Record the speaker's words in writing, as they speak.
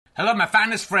Hello, my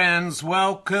finest friends.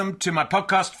 Welcome to my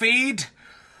podcast feed,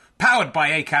 powered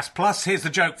by Acast Plus. Here's the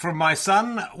joke from my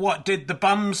son. What did the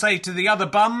bum say to the other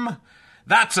bum?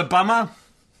 That's a bummer.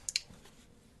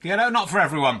 You know, not for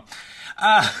everyone.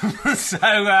 Look,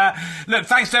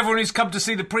 thanks to everyone who's come to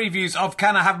see the previews of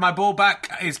Can I Have My Ball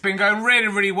Back? It's been going really,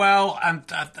 really well, and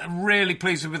I'm really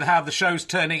pleased with how the show's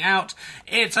turning out.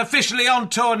 It's officially on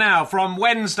tour now. From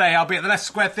Wednesday, I'll be at the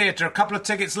Leicester Square Theatre. A couple of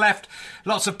tickets left.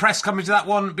 Lots of press coming to that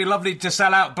one. It'd be lovely to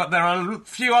sell out, but there are a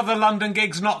few other London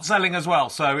gigs not selling as well.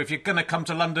 So if you're going to come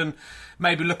to London,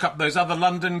 maybe look up those other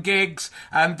London gigs.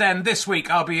 And then this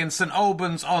week, I'll be in St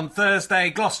Albans on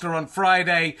Thursday, Gloucester on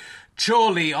Friday,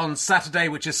 Chorley on Saturday,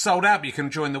 which is sold out, but you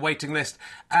can join the waiting list,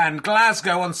 and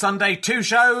Glasgow on Sunday. 2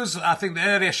 shows. I think the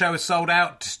earlier show is sold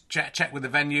out. Check with the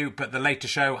venue, but the later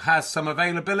show has some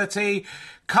availability.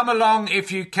 Come along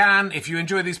if you can. If you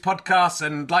enjoy these podcasts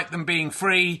and like them being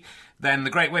free, then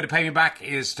the great way to pay me back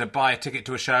is to buy a ticket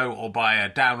to a show or buy a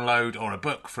download or a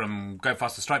book from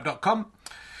gofasterstripe.com.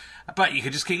 But you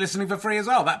can just keep listening for free as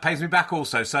well. That pays me back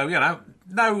also. So, you know,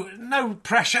 no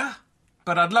pressure.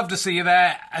 But I'd love to see you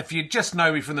there. If you just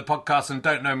know me from the podcast and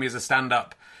don't know me as a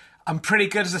stand-up, I'm pretty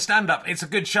good as a stand-up. It's a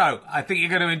good show. I think you're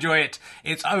going to enjoy it.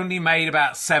 It's only made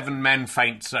about 7 men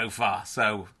faint so far.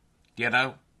 So, you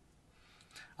know,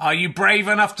 are you brave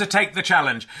enough to take the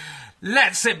challenge?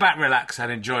 Let's sit back, relax,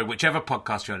 and enjoy whichever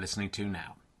podcast you're listening to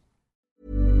now.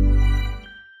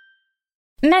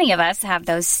 Many of us have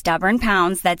those stubborn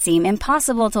pounds that seem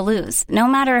impossible to lose, no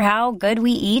matter how good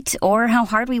we eat or how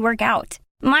hard we work out.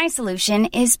 My solution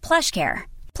is PlushCare.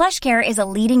 PlushCare is a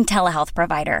leading telehealth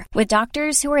provider with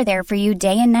doctors who are there for you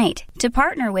day and night to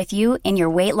partner with you in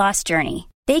your weight loss journey.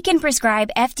 They can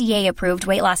prescribe FDA-approved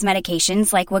weight loss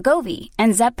medications like Wegovy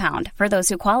and Zepbound for those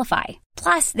who qualify.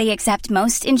 Plus, they accept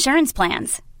most insurance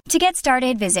plans. To get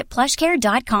started, visit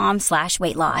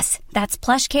plushcare.com/weight loss. That's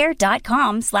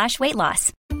plushcare.com/weight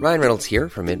loss. Ryan Reynolds here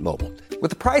from Mint Mobile. With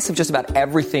the price of just about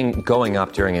everything going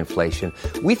up during inflation,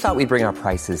 we thought we'd bring our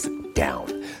prices down.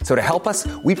 So to help us,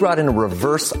 we brought in a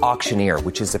reverse auctioneer,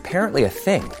 which is apparently a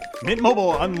thing. Mint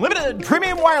Mobile Unlimited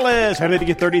Premium Wireless. How to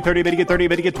get 30, 30, bit to get 30,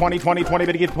 bit to get 20, 20, 20,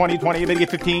 bit to get 20, 20, bit to get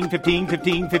 15, 15,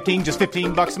 15, 15, just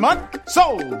 $15 a month?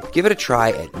 Sold! Give it a try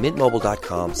at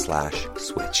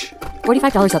mintmobile.com/switch.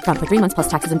 $45 up front for 3 months plus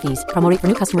taxes and fees. Promo rate for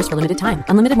new customers for limited time.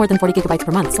 Unlimited more than 40 gigabytes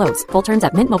per month. Slows full terms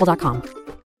at mintmobile.com.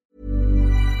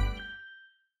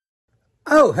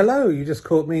 Oh, hello. You just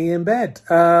caught me in bed.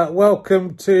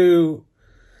 Welcome to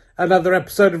another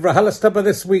episode of RHLSTP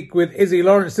this week with Izzy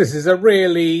Lawrence. This is a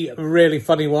really, really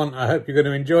funny one. I hope you're going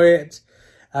to enjoy it.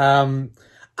 I'm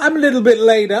a little bit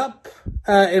laid up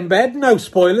in bed. No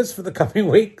spoilers for the coming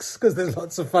weeks because there's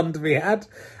lots of fun to be had.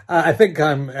 I think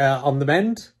I'm on the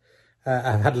mend.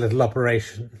 I've had a little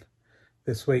operation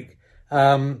this week.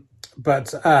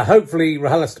 But hopefully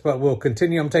RHLSTP will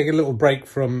continue. I'm taking a little break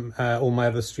from all my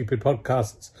other stupid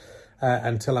podcasts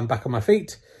until I'm back on my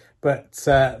feet. But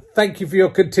thank you for your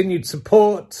continued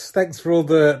support. Thanks for all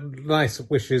the nice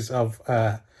wishes of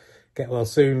get well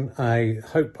soon. I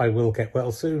hope I will get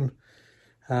well soon.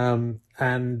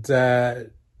 And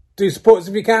do support us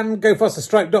if you can.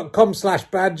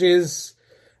 gofasterstripe.com/badges.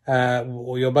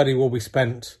 Or your money will be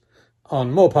spent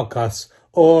on more podcasts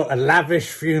or a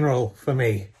lavish funeral for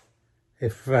me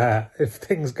if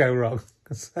things go wrong.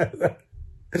 So,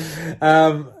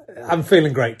 I'm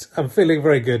feeling great. I'm feeling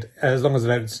very good as long as I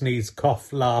don't sneeze,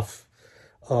 cough, laugh,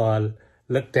 or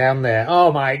look down there.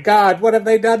 Oh my God, what have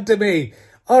they done to me?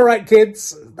 All right,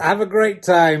 kids, have a great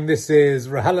time. This is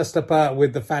RHLSTP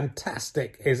with the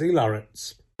fantastic Izzy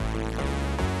Lawrence.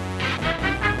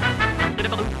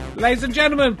 Ladies and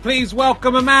gentlemen, please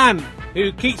welcome a man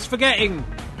who keeps forgetting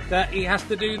that he has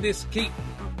to do this keep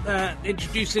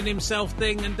introducing himself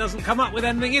thing and doesn't come up with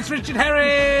anything. It's Richard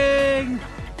Herring!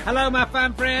 Hello, my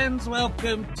fan friends.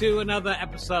 Welcome to another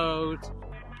episode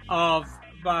of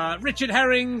Richard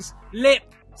Herring's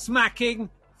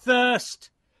lip-smacking,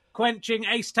 thirst-quenching,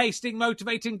 ace-tasting,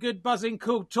 motivating, good buzzing,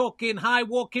 cool talking,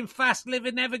 high-walking,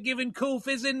 fast-living, never-giving,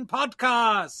 cool-fizzing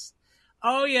podcast.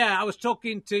 Oh, yeah, I was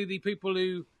talking to the people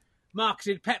who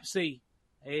marketed Pepsi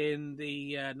in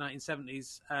the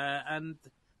 1970s, and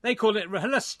they call it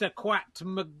RHLSTP.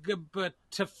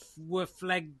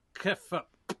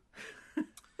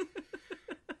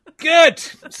 Good.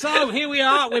 So here we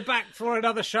are. We're back for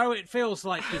another show. It feels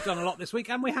like we've done a lot this week,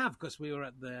 and we have, because we were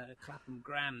at the Clapham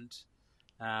Grand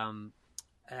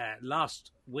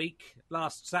last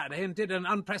Saturday, and did an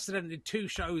unprecedented 2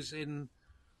 shows in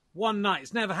one night.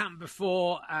 It's never happened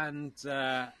before, and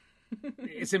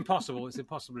it's impossible. It's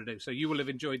impossible to do. So you will have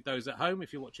enjoyed those at home.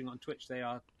 If you're watching on Twitch, they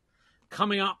are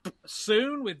coming up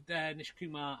soon with Nish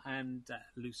Kumar and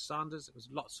Lou Sanders. It was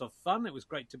lots of fun. It was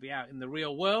great to be out in the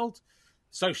real world.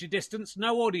 Socially distanced,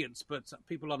 no audience, but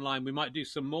people online. We might do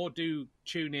some more. Do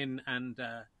tune in and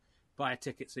buy a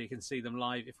ticket so you can see them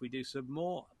live if we do some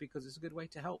more, because it's a good way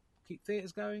to help keep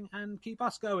theatres going and keep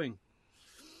us going.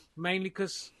 Mainly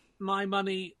because my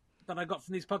money that I got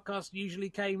from these podcasts usually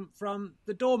came from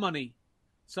the door money.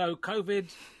 So COVID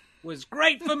was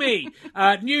great for me.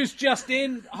 News just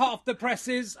in, hot off the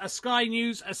presses, a Sky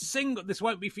News, this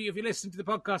won't be for you if you listen to the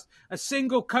podcast, a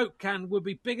single Coke can would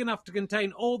be big enough to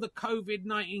contain all the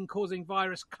COVID-19 causing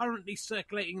virus currently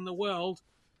circulating in the world,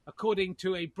 according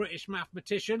to a British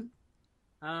mathematician.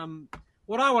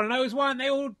 What I want to know is why aren't they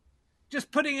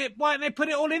put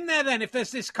it all in there then, if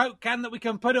there's this Coke can that we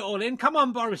can put it all in? Come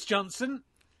on, Boris Johnson.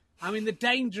 I mean, the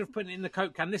danger of putting it in the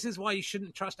Coke can, this is why you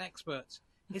shouldn't trust experts.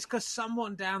 It's because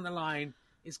someone down the line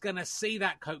is going to see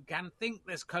that Coke can, think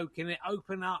there's Coke in it,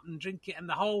 open up and drink it, and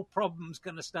the whole problem's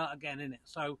going to start again in it.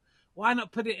 So why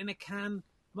not put it in a can?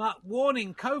 Mark,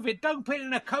 warning, COVID, don't put it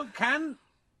in a Coke can.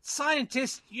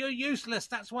 Scientists, you're useless.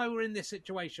 That's why we're in this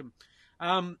situation.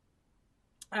 I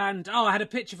had a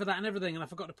picture for that and everything, and I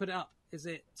forgot to put it up. Is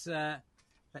it,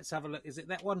 let's have a look. Is it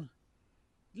that one?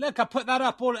 Look, I put that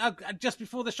up just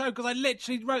before the show because I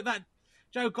literally wrote that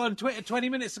joke on Twitter 20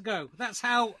 minutes ago. That's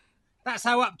how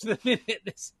up to the minute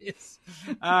this is.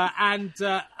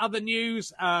 Other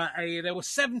news, there were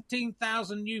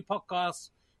 17,000 new podcasts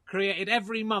created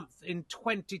every month in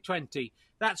 2020.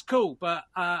 That's cool, but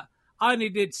I only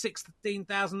did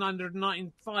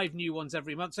 16,995 new ones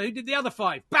every month. So who did the other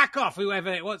 5? Back off,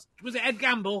 whoever it was. Was it Ed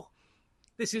Gamble?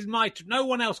 This is no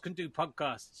one else can do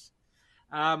podcasts.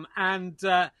 I've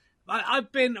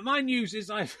been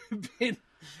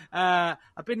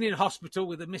in hospital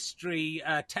with a mystery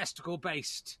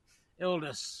testicle-based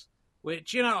illness,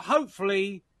 which,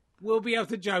 hopefully we'll be able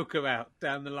to joke about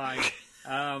down the line.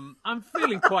 I'm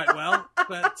feeling quite well,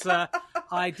 but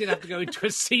I did have to go into a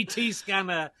CT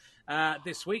scanner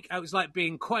this week. It was like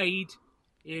being Quaid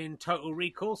in Total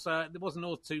Recall, so it wasn't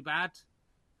all too bad.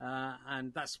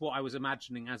 And that's what I was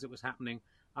imagining as it was happening.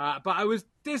 But I was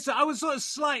sort of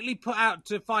slightly put out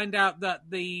to find out that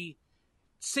the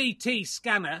CT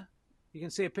scanner, you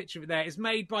can see a picture of it there, is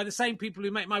made by the same people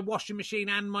who make my washing machine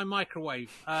and my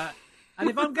microwave. And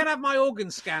if I'm going to have my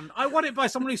organs scanned, I want it by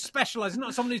someone who's specialised,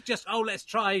 not someone who's just, let's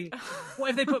try.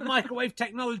 What if they put microwave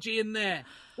technology in there?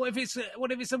 What if it's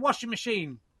a washing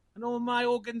machine and all my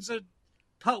organs are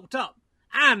pulped up?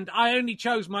 And I only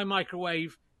chose my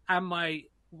microwave and my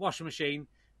washing machine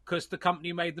because the company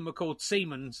who made them are called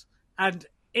Siemens. And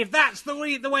if that's the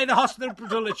way the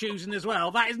hospital are choosing as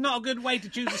well, that is not a good way to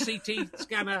choose a CT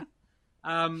scanner.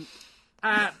 I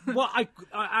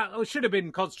should have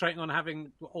been concentrating on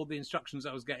having all the instructions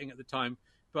I was getting at the time,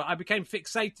 but I became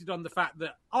fixated on the fact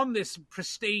that on this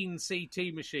pristine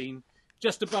CT machine,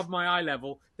 just above my eye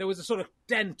level, there was a sort of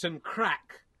dent and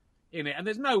crack in it. And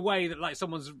there's no way that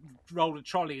someone's rolled a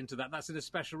trolley into that. That's in a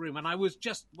special room. And I was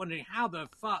just wondering, how the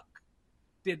fuck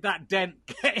did that dent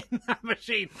get in that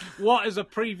machine? What has a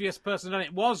previous person done?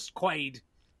 It was Quaid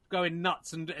going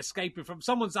nuts and escaping from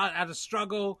someone's had a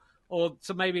struggle, or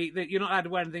so maybe you're not allowed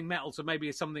to wear anything metal, so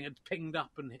maybe something had pinged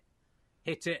up and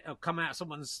hit it, or come out,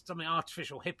 something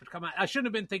artificial hip had come out. I shouldn't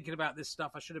have been thinking about this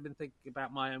stuff. I should have been thinking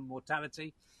about my own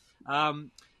mortality.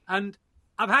 And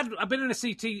I've been in a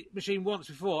CT machine once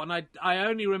before, and I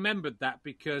only remembered that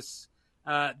because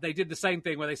they did the same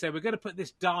thing where they said, we're going to put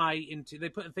this dye they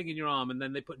put a thing in your arm and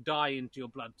then they put dye into your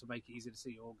blood to make it easier to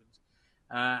see your organs.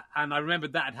 And I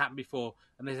remembered that had happened before.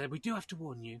 And they said, we do have to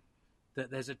warn you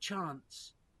that there's a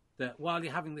chance that while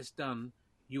you're having this done,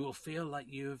 you will feel like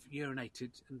you've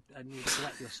urinated and you've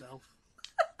wet yourself.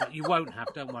 But you won't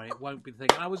have, don't worry, it won't be the thing.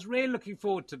 And I was really looking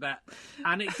forward to that.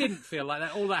 And it didn't feel like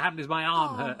that. All that happened is my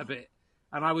arm hurt a bit.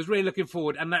 And I was really looking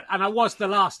forward. And I was the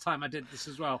last time I did this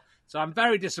as well. So I'm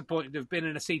very disappointed to have been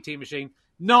in a CT machine,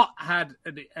 not had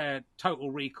a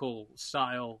Total Recall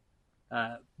style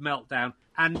meltdown,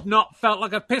 and not felt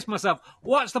like I've pissed myself.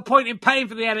 What's the point in paying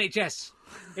for the NHS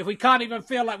if we can't even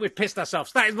feel like we've pissed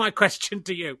ourselves? That is my question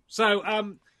to you. So,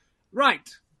 right.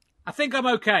 I think I'm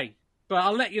okay, but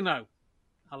I'll let you know.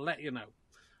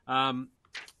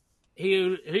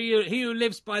 He who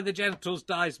lives by the genitals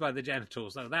dies by the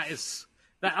genitals. So that is...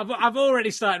 I've already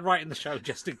started writing the show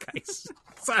just in case.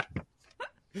 So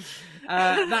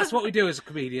that's what we do as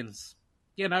comedians.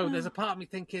 There's a part of me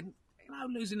thinking,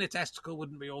 losing a testicle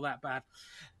wouldn't be all that bad.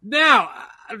 Now,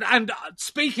 and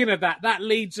speaking of that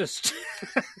leads us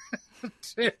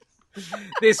to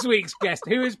this week's guest,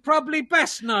 who is probably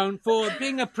best known for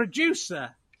being a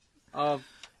producer of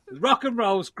Rock and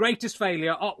Roll's greatest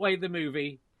failure, Otway the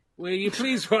movie. Will you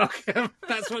please welcome?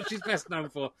 That's what she's best known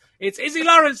for. It's Izzy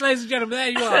Lawrence, ladies and gentlemen. There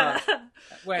you are.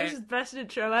 This is the best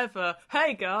intro ever.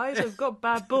 Hey guys, I've got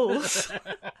bad balls.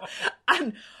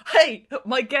 And hey,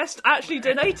 my guest actually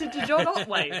donated to John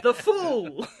Otway, the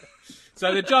fool.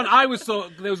 So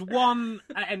there was one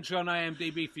entry on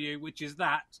IMDb for you, which is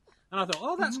that, and I thought,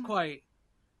 oh, that's quite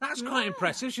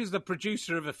impressive. She's the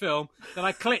producer of a film. Then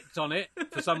I clicked on it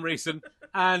for some reason,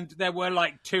 and there were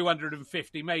like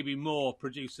 250, maybe more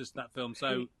producers to that film.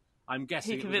 So I'm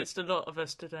guessing he convinced a lot of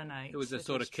us to donate. It was a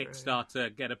sort of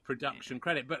Kickstarter, get a production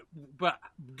credit. But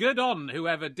good on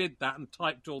whoever did that and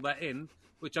typed all that in,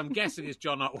 which I'm guessing is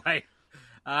John Otway.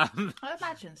 I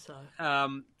imagine so.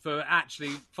 For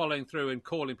actually following through and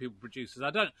calling people producers.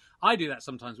 I do that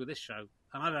sometimes with this show,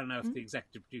 and I don't know if the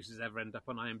executive producers ever end up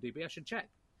on IMDb. I should check.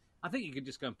 I think you could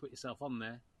just go and put yourself on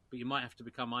there, but you might have to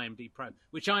become IMDb Pro,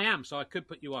 which I am, so I could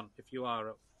put you on if you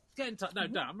are. Get in touch. No,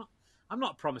 don't. I'm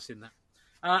not promising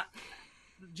that.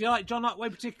 Do you like John Otway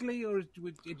particularly, or have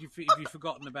you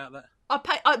forgotten about that?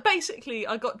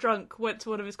 I got drunk, went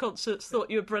to one of his concerts, thought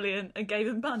you were brilliant, and gave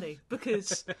him money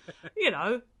because,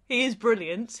 he is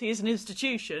brilliant. He is an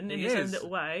institution in his own little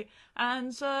way,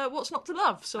 and what's not to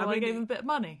love? So I gave him a bit of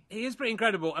money. He is pretty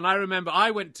incredible, and I remember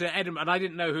I went to Edinburgh, and I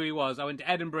didn't know who he was. I went to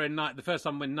Edinburgh the first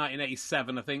time in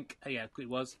 1987, I think. Yeah, it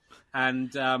was,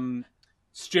 and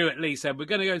Stuart Lee said, we're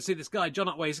going to go and see this guy, John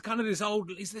Otway. He's kind of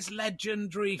he's this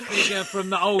legendary figure from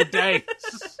the old days.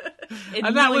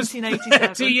 And that was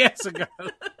 30 years ago.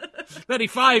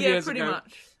 35 years pretty ago.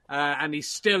 Much. And he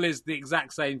still is the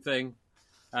exact same thing.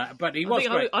 But he was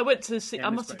great. I went to see, I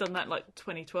must have done that like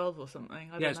 2012 or something.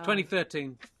 It's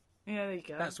 2013. Yeah, there you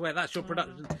go. That's your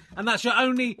production. And that's your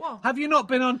only... Well, have you not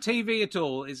been on TV at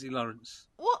all, Izzy Lawrence?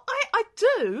 Well, I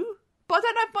do... But I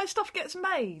don't know if my stuff gets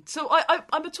made. So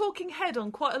I'm a talking head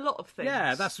on quite a lot of things.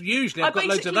 Yeah, that's usually... I've got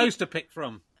loads of those to pick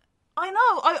from. I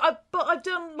know. But I've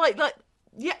done,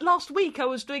 last week I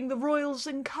was doing the Royals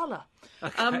in colour.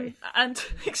 Okay. And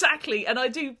exactly. And I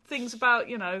do things about,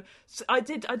 I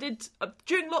did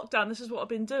during lockdown, this is what I've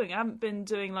been doing. I haven't been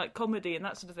doing, comedy and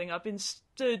that sort of thing. I've been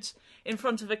stood in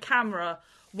front of a camera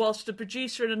whilst a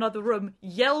producer in another room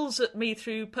yells at me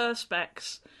through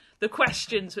Perspex the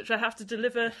questions, which I have to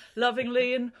deliver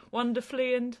lovingly and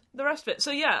wonderfully and the rest of it.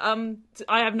 So,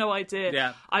 I have no idea.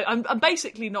 Yeah. I'm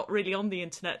basically not really on the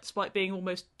internet, despite being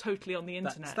almost totally on the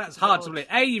internet. That's hard to believe.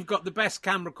 You've got the best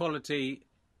camera quality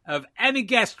of any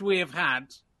guest we have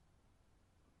had.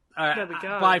 There we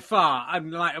go. By far.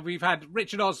 We've had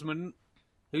Richard Osman,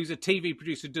 who's a TV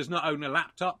producer, does not own a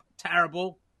laptop.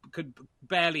 Terrible. Could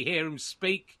barely hear him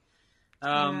speak.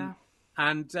 And,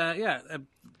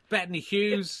 Bettany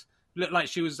Hughes... looked like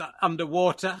she was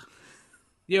underwater.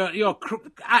 That's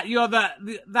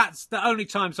the only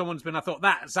time someone's been. I thought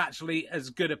that's actually as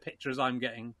good a picture as I'm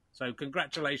getting. So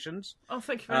congratulations. Oh,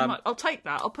 thank you very much. I'll take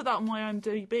that. I'll put that on my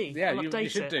IMDb. Yeah, you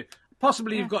should do.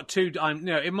 Possibly you've got two.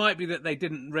 It might be that they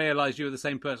didn't realise you were the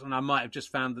same person. I might have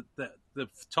just found that the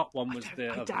top one was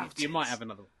the other. You might have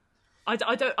another one.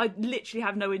 I literally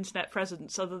have no internet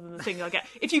presence other than the thing I get.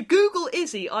 If you Google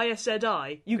Izzy,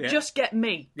 ISZI, you just get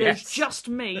me. There's just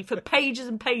me for pages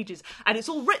and pages. And it's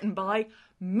all written by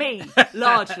me,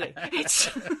 largely.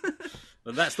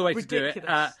 Well, that's the way ridiculous. To do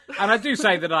it. And I do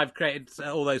say that I've created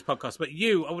all those podcasts, but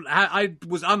I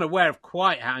was unaware of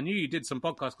quite how. I knew you did some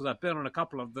podcasts because I've been on a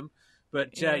couple of them.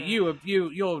 But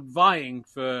you're vying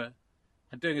for...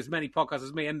 and doing as many podcasts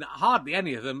as me, and hardly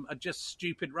any of them are just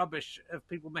stupid rubbish of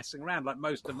people messing around like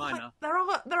most of mine are. There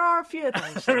are a few of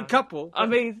those. There are a couple. I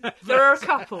mean, there are a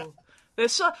couple.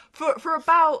 There's for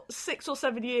about 6 or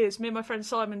 7 years, me and my friend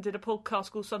Simon did a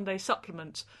podcast called Sunday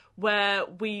Supplement, where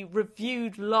we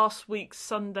reviewed last week's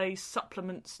Sunday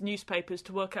Supplements newspapers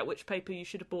to work out which paper you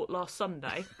should have bought last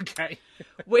Sunday. Okay.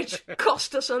 Which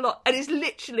cost us a lot. And it's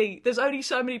literally, there's only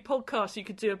so many podcasts you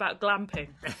could do about glamping.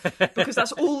 Because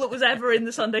that's all that was ever in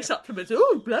the Sunday Supplement.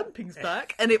 Oh, glamping's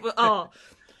back. And you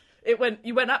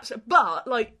went absolutely, but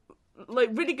like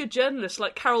really good journalists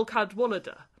like Carol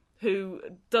Cadwallader, who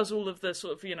does all of the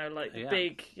sort of,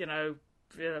 big,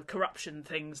 corruption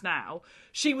things now.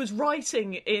 She was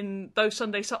writing in those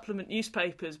Sunday Supplement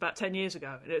newspapers about 10 years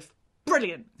ago. And it's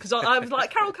brilliant, because I was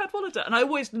like, Carol Cadwallader. And I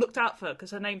always looked out for her,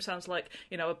 because her name sounds like,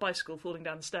 a bicycle falling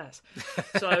down the stairs.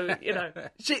 So,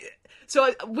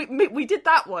 we did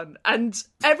that one. And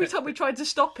every time we tried to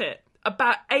stop it,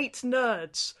 about 8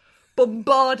 nerds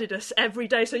bombarded us every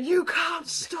day, so you can't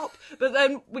stop. But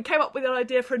then we came up with an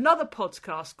idea for another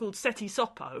podcast called Seti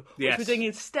Sopo, which we're doing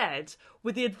instead,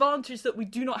 with the advantage that we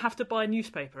do not have to buy a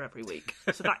newspaper every week.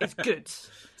 So that is good.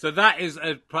 So that's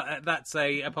a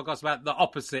podcast about the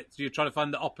opposites. You're trying to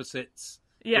find the opposites.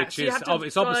 Yeah, which so is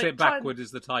it's opposite backward is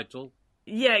the title.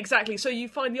 Yeah, exactly. So you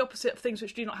find the opposite of things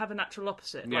which do not have a natural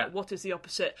opposite. Yeah. Like, what is the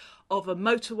opposite of a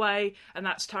motorway? And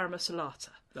that's Tarama Salata.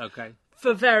 Okay.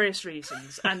 For various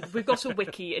reasons. And we've got a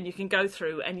wiki, and you can go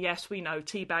through, and yes, we know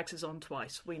Teabags is on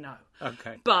twice. We know.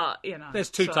 Okay. But, you know.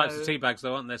 There's two types of teabags,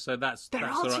 though, aren't there? So that's There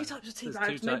that's are all two right. types of There's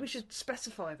teabags. two Maybe we types. should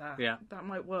specify that. Yeah. That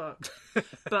might work.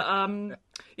 But,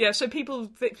 yeah, so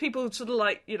people sort of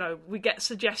like, you know, we get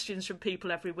suggestions from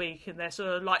people every week, and they're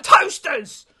sort of like,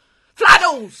 toasters!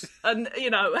 Flannels! And, you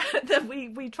know, then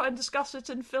we try and discuss it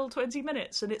and fill 20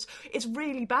 minutes, and it's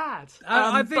really bad.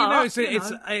 I think but,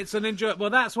 it's an enjoy. Well,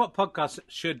 that's what podcasts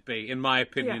should be, in my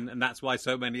opinion, Yeah. and that's why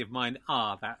so many of mine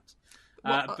are that.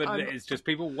 Well, But it's just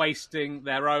people wasting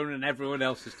their own and everyone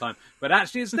else's time. But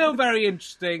actually, it's still very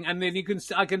interesting. And then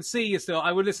I can see you still.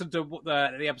 I would listen to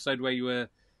the episode where you were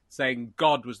saying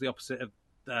God was the opposite of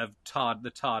the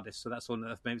TARDIS. So that's one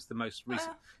that maybe it's the most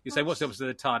recent. You say, what's the opposite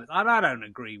of the TARDIS? I don't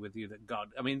agree with you that God.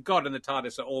 I mean, God and the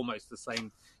TARDIS are almost the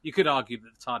same. You could argue that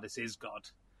the TARDIS is God.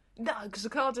 No, because the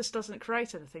TARDIS doesn't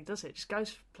create anything, does it? It just goes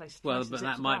from place to place. Well, but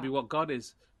that might be what God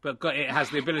is. But God, it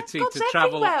has the ability God's to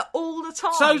travel everywhere all the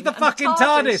time. So's the and fucking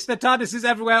TARDIS. The TARDIS is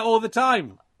everywhere all the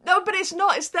time. No, but it's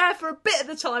not. It's there for a bit of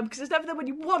the time because it's never there when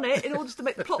you want it in order to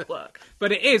make the plot work.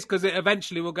 But it is, because it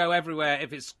eventually will go everywhere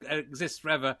if it exists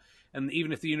forever. And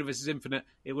even if the universe is infinite,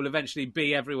 it will eventually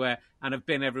be everywhere and have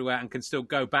been everywhere and can still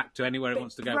go back to anywhere it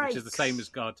wants to go, which is the same as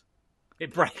God.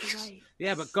 It breaks.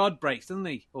 Yeah, but God breaks, doesn't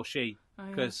he? Or she.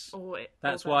 Because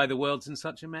that's why the world's in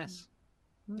such a mess.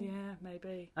 Yeah,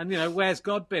 maybe. And, you know, where's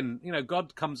God been? You know,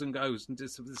 God comes and goes. And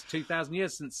it's 2,000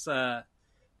 years since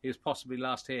he was possibly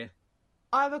last here.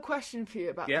 I have a question for you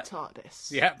about the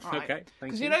TARDIS. Yeah, right. okay.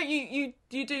 Thank you. Because, you know, you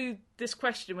do this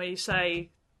question where you say,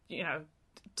 you know,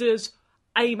 does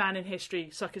a man in history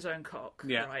suck his own cock?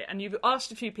 Yeah. Right? And you've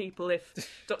asked a few people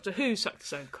if Doctor Who sucked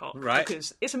his own cock. Right.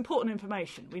 Because it's important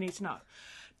information. We need to know.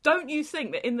 Don't you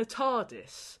think that in the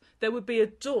TARDIS there would be a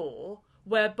door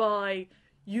whereby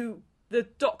the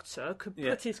Doctor could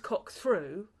put his cock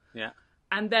through,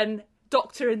 and then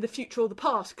Doctor in the future or the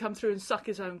past come through and suck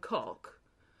his own cock?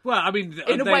 Well, I mean,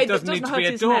 in a there way doesn't that need to hurt be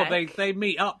a his door. neck. They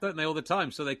meet up, don't they, all the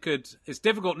time? So they could. It's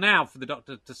difficult now for the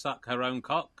Doctor to suck her own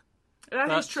cock. That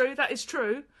is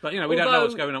true. But, you know, we don't know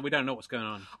what's going on. We don't know what's going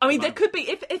on. I mean, there could be,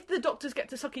 if the Doctors get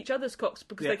to suck each other's cocks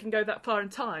because they can go that far in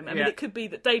time, I mean, it could be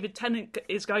that David Tennant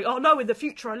is going, oh no, in the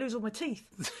future I lose all my teeth.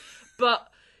 But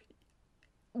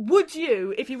would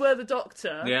you, if you were the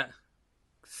Doctor,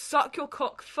 suck your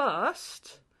cock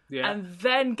first and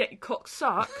then get your cock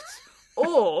sucked,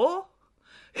 or...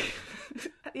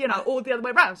 you know, or the other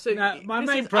way around. So my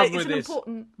main problem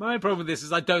with this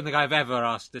is I don't think I've ever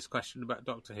asked this question about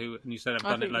Doctor Who, and you said I've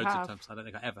done it loads of times. I don't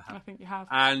think I ever have. I think you have.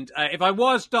 And if I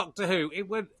was Doctor Who, it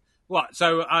would what?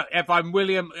 So if I'm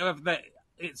William,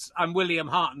 I'm William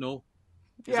Hartnell.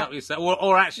 Is that what you said?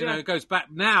 Or actually, no, it goes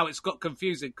back. Now it's got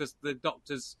confusing because the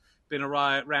Doctor's been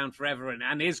around forever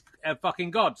and is a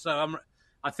fucking god. So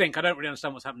I don't really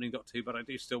understand what's happening in Doctor Who, but I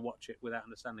do still watch it without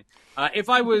understanding. If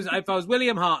I was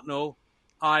William Hartnell,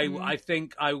 I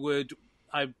think I would.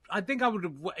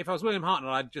 If I was William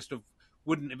Hartnell, I just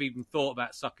wouldn't have even thought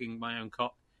about sucking my own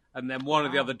cock, and then one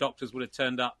of the other doctors would have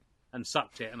turned up and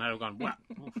sucked it, and I'd have gone, "Wow,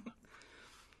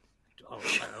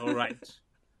 all right."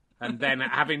 And then,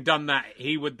 having done that,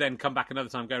 he would then come back another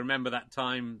time and go, remember that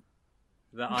time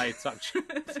that I sucked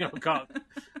your cock?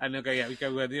 And they'll go, yeah, we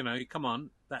go, well, you know, come on,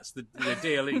 that's the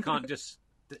deal. You can't just,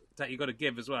 you've got to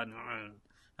give as well.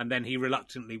 And then he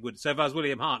reluctantly would. So if I was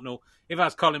William Hartnell, if I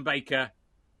was Colin Baker,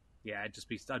 yeah, I'd just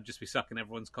be sucking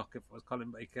everyone's cock if I was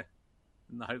Colin Baker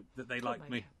in the hope that they liked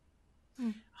me.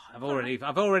 I've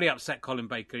already upset Colin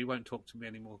Baker. He won't talk to me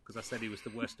anymore because I said he was the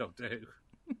worst Doctor Who.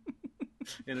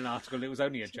 In an article, it was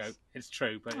only a joke. It's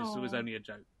true, but it was only a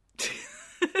joke.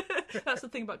 That's the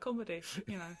thing about comedy,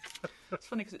 you know. It's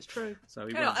funny because it's true. So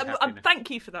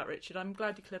thank you for that, Richard. I'm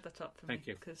glad you cleared that up for me. Thank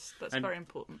you. Because that's very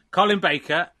important. Colin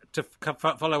Baker, to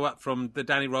follow up from the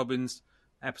Danny Robbins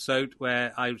episode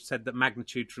where I said that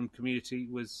Magnitude from Community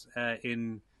was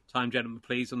in Time Gentlemen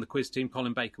Please on the quiz team.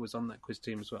 Colin Baker was on that quiz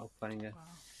team as well, playing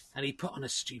and he put on a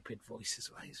stupid voice as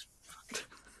well. He's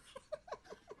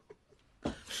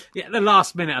yeah, the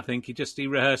last minute, I think he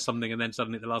rehearsed something and then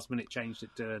suddenly at the last minute changed it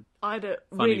to I had a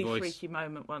really freaky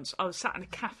moment once. I was sat in a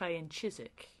cafe in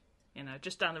Chiswick, you know,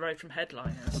 just down the road from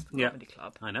Headliners, the comedy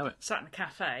club. I know it. Sat in a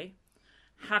cafe,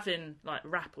 having like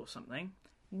wrap or something.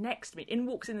 Next to me, in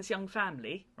walks in this young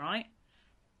family, right?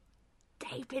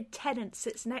 David Tennant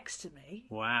sits next to me.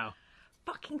 Wow.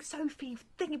 Fucking Sophie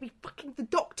Thingy, fucking the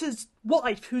doctor's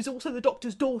wife, who's also the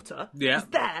doctor's daughter, is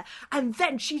there. And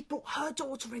then she's brought her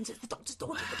daughter in, so it's the doctor's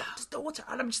daughter.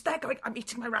 And I'm just there going, I'm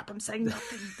eating my wrap, I'm saying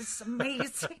nothing, this is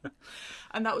amazing.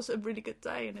 And that was a really good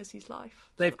day in Izzy's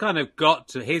life. They've kind of got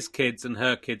to, his kids and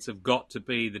her kids have got to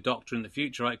be the Doctor in the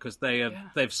future, right? Because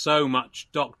they've so much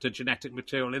Doctor genetic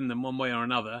material in them one way or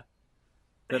another.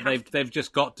 That they've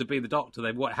just got to be the Doctor.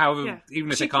 Even if they can't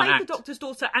act. She played the Doctor's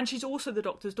daughter, and she's also the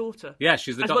Doctor's daughter. Yeah,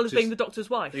 she's the Doctor's... Doctor's... as well as being the Doctor's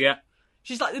wife. Yeah.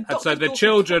 She's like the Doctor's daughter. And so the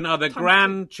children are the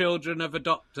grandchildren of a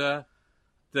Doctor,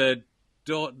 the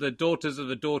daughters of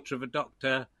the daughter of a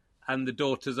Doctor, and the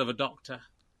daughters of a Doctor.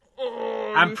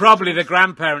 And probably the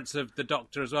grandparents of the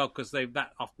Doctor as well, because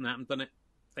that often happens, doesn't it?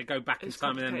 They go back in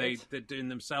time and then they're doing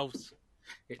themselves.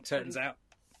 It turns out.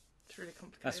 It's really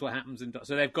complicated. That's what happens in Doctor.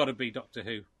 So they've got to be Doctor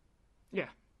Who. Yeah.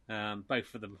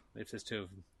 Both of them, if there's two of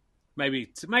them. Maybe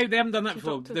they haven't done that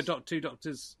before. Doctors. Two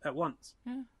Doctors at once.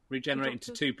 Yeah. Regenerate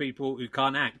into two people who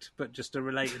can't act, but just are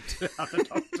related to other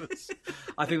Doctors.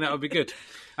 I think that would be good.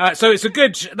 So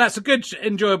that's a good,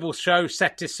 enjoyable show.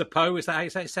 Setisopo, is that how you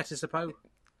say it? Setisopo?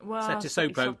 Well,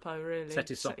 Setisopo, really.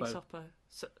 Setisopo.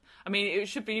 I mean, it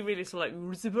should be really sort of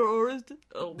like,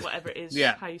 or whatever it is,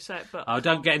 how you say it. But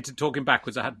don't get into talking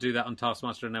backwards. I had to do that on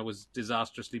Taskmaster, and I was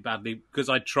disastrously badly because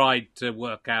I tried to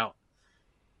work out.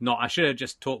 I should have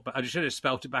just talked, but I should have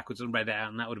spelt it backwards and read it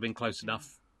out, and that would have been close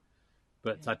enough.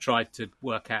 But I tried to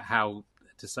work out how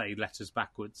to say letters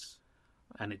backwards,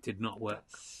 and it did not work.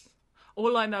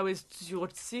 All I know is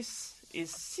Georgis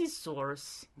is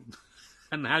Caesarus.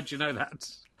 And how do you know that?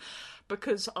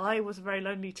 Because I was a very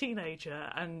lonely teenager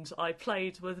and I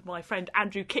played with my friend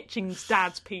Andrew Kitching's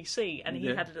dad's PC, and he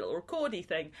had a little recordy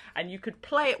thing, and you could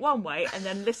play it one way and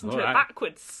then listen to it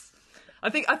backwards. I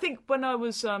think when I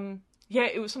was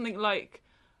it was something like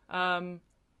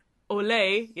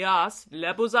Ole, yes,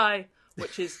 le bullseye,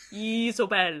 which is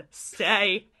Isobel,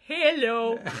 say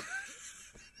hello.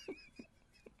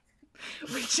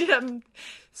 Which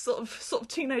sort of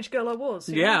teenage girl I was.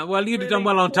 Yeah, well, you'd have done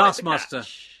well on Taskmaster.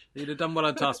 You'd have done well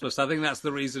on Taskmaster. I think that's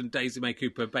the reason Daisy May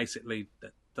Cooper basically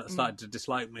started to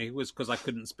dislike me, was because I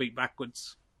couldn't speak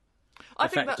backwards. I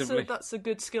think that's a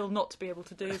good skill not to be able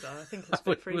to do, though. I think it's a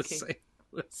bit freaky.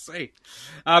 We'll see.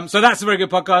 So that's a very good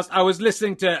podcast. I was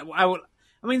listening to...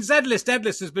 Zedlist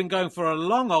Deadlist has been going for a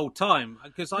long old time,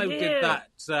 because I did that...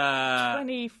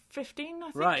 2015, I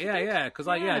think. Right, yeah, because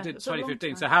I did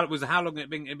 2015. So how long it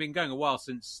been going? A while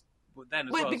since then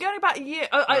as well. It's been going about a year.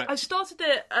 I started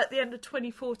it at the end of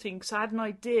 2014 because I had an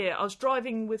idea. I was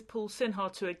driving with Paul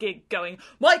Sinha to a gig going,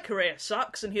 my career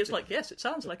sucks. And he was like, yes, it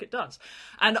sounds like it does.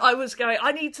 And I was going,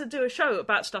 I need to do a show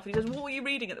about stuff. He says, what are you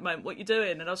reading at the moment? What are you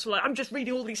doing? And I was like, I'm just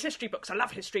reading all these history books. I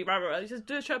love history. Blah, blah, blah. He says,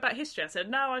 do a show about history. I said,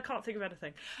 no, I can't think of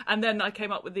anything. And then I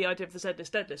came up with the idea of the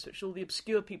Zedlist Deadlist, which is all the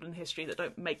obscure people in history that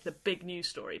don't make the big news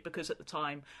story, because at the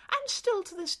time, and still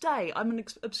to this day, I'm an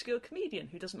obscure comedian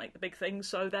who doesn't make the big things,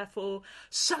 so therefore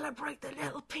celebrate the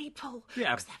little people,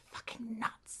 because they're fucking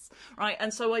nuts, right?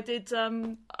 And so I did,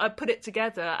 I put it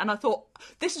together, and I thought,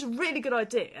 this is a really good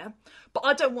idea, but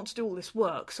I don't want to do all this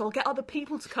work, so I'll get other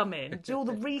people to come in, do all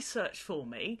the research for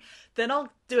me, then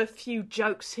I'll do a few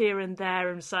jokes here and there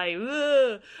and say,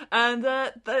 ugh, and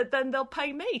then they'll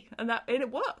pay me, and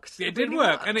it works. It did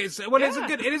work, and it's a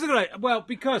good idea. Well,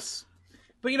 because,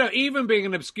 but even being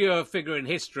an obscure figure in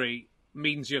history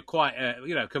means you're quite,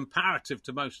 comparative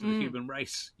to most of the human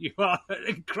race, you are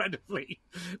incredibly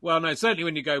well known. Certainly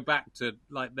when you go back to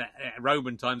like the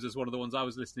Roman times, as one of the ones I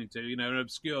was listening to, an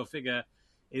obscure figure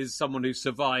is someone who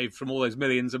survived from all those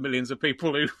millions and millions of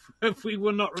people who we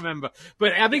will not remember.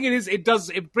 But I think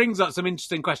it brings up some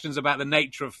interesting questions about the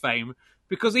nature of fame,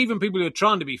 because even people who are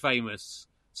trying to be famous,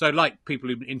 so like people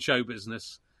in show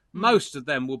business, most of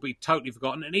them will be totally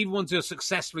forgotten. And even ones who are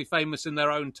successfully famous in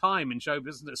their own time in show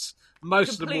business,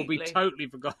 most of them will be totally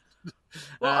forgotten.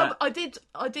 Well, I did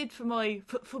for my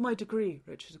degree,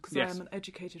 Richard, because I am an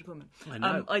educated woman. I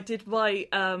know. I did my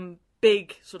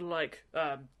big sort of like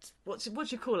what do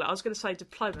you call it? I was going to say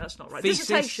diploma. That's not right. Thesis?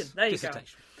 Dissertation. There you go.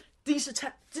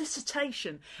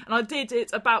 Dissertation, and I did it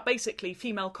about basically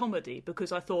female comedy,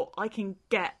 because I thought I can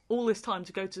get all this time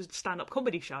to go to stand-up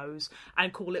comedy shows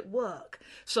and call it work.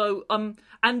 So and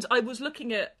I was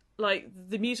looking at like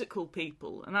the musical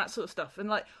people and that sort of stuff, and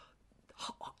like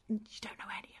you don't know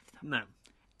any of them. No.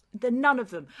 They're none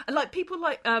of them. And like people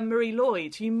like Marie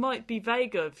Lloyd, you might be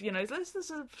vague of,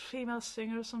 there's a female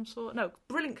singer of some sort. No,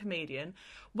 brilliant comedian.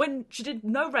 When she did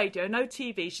no radio, no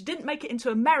TV, she didn't make it into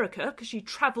America because she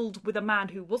travelled with a man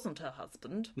who wasn't her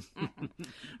husband,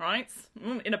 right?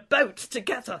 In a boat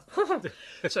together.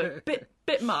 So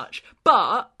bit much.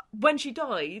 But when she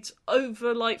died,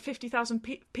 over like 50,000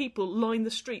 people lined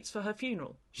the streets for her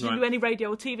funeral. She didn't do any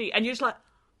radio or TV, and you're just like.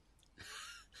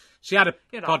 She had a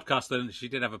podcast, and she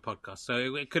did have a podcast,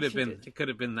 so it could have been. Did. It could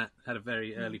have been that had a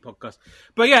very early podcast.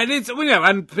 But yeah, it's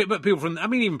but people from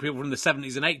even people from the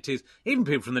 70s and 80s, even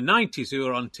people from the 90s who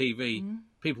were on TV,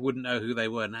 people wouldn't know who they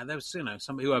were. Now there was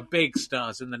some who were big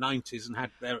stars in the 90s and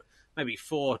had their maybe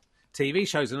 4 TV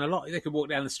shows, and a lot they could walk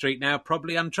down the street now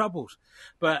probably untroubled.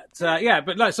 But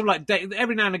but like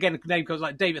every now and again a name comes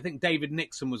like David. I think David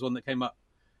Nixon was one that came up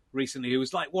recently, who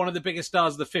was like one of the biggest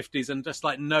stars of the 50s, and just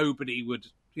like nobody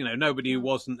who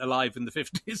wasn't alive in the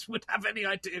 50s would have any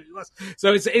idea who he was.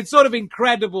 So it's sort of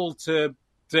incredible to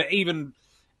even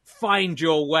find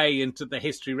your way into the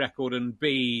history record and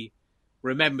be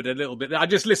remembered a little bit. I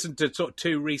just listened to sort of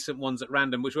 2 recent ones at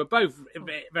random, which were both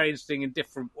very interesting in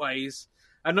different ways.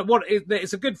 And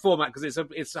it's a good format because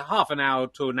it's a half an hour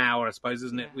to an hour, I suppose,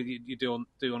 isn't it? You do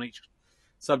on each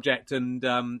subject, and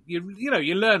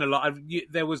you learn a lot.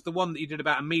 There was the one that you did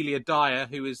about Amelia Dyer,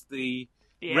 who is the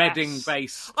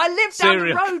Reading-based. I lived down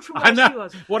the road from where she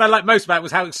was. What I liked most about it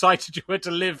was how excited you were to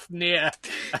live near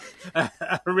a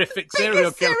horrific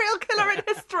serial killer. Serial killer in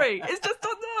history. It's just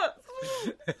on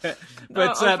that.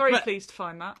 I'm very pleased to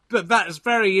find that. But that's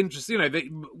very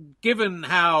interesting. Given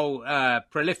how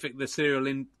prolific the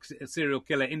serial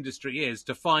killer industry is,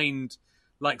 to find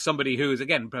like somebody who is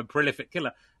again a prolific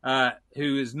killer,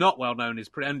 who is not well known,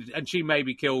 and she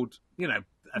maybe killed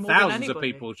thousands of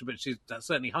people, but she's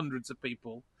certainly hundreds of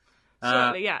people.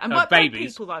 Certainly, yeah. And by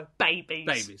babies. people, though,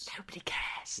 babies. Nobody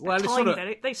cares. Well, it's sort of,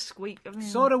 they squeak.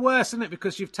 Sort of worse, isn't it?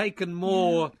 Because you've taken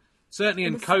more, certainly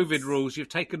in COVID rules, you've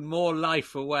taken more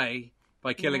life away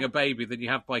by killing a baby than you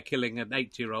have by killing an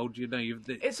 8-year-old.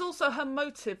 It's also her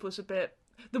motive was a bit.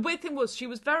 The weird thing was she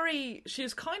was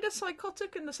kind of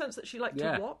psychotic in the sense that she liked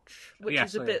to watch, which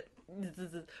is a bit.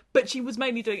 But she was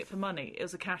mainly doing it for money. It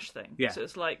was a cash thing. Yeah. So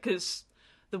it's like because.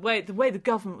 The way the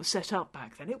government was set up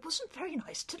back then, it wasn't very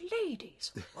nice to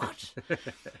ladies. What?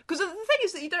 Because the thing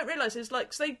is that you don't realise is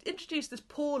like, so they introduced this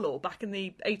poor law back in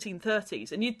the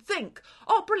 1830s, and you'd think,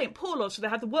 oh, brilliant, poor law. So they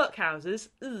had the workhouses,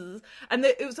 and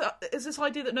it was this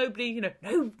idea that nobody,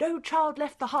 no child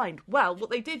left behind. Well, what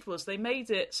they did was they made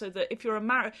it so that if you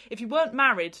weren't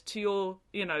married to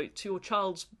your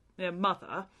child's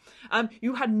mother,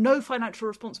 you had no financial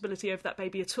responsibility over that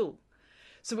baby at all.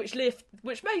 So which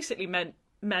basically meant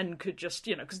men could just,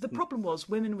 because the problem was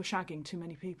women were shagging too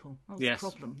many people. That was the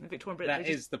problem in Victorian Britain. That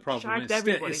is the problem. Shagged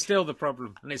everybody. It's still the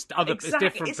problem, and it's different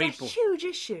people. It's a huge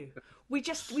issue. We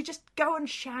just go and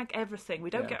shag everything.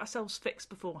 We don't get ourselves fixed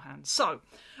beforehand. So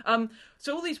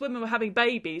all these women were having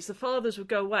babies. The fathers would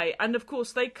go away, and of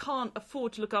course they can't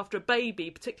afford to look after a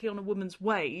baby, particularly on a woman's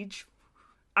wage,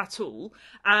 at all.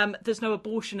 There's no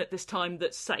abortion at this time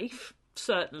that's safe.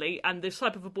 Certainly, and this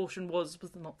type of abortion was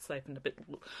not safe and a bit.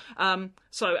 And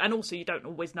also you don't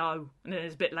always know, and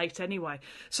it's a bit late anyway.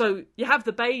 So you have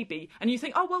the baby, and you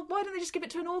think, oh well, why don't they just give it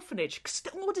to an orphanage? Because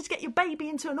in order to get your baby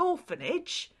into an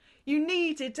orphanage, you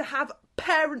needed to have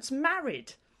parents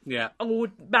married, or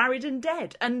married and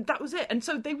dead, and that was it. And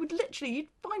so they would you'd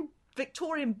find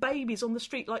Victorian babies on the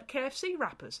street like KFC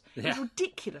wrappers. It was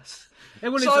ridiculous.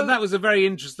 That was a very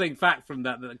interesting fact from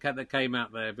that came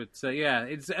out there. But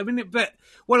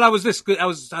I was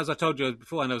as I told you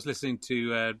before, and I was listening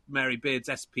to Mary Beard's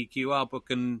SPQR book,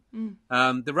 and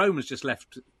the Romans just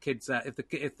left kids out.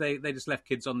 If they just left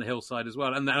kids on the hillside as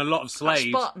well, and a lot of slaves,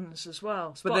 Spartans as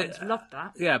well. Spartans loved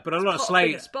that. Yeah, but a lot of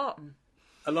slaves. Spartan.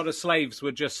 A lot of slaves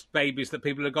were just babies that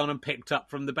people had gone and picked up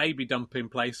from the baby dumping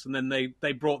place, and then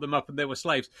they brought them up and they were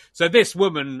slaves. So this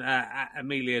woman,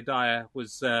 Amelia Dyer,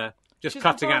 was just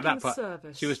cutting out that part.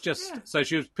 Service. She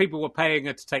was people were paying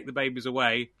her to take the babies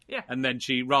away, and then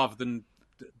she, rather than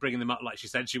bringing them up like she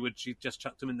said she just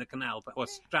chucked them in the canal, or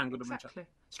strangled them. Exactly.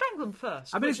 Strangled them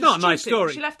first. I mean, it's not a nice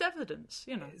story. She left evidence,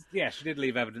 Yeah, she did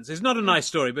leave evidence. It's not a nice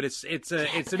story, but it's an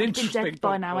interesting. Been dead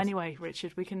by now anyway,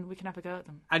 Richard. We can have a go at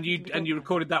them. And you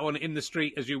recorded that one in the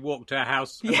street as you walked to her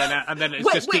house, and then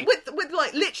it's with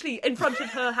like literally in front of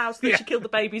her house that she killed the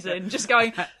babies in, just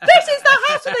going, "This is the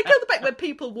house where they killed the baby." With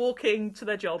people walking to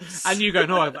their jobs, and you go,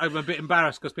 "No, I'm a bit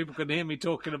embarrassed because people can hear me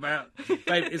talking about."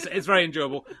 It's very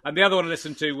enjoyable. And the other one I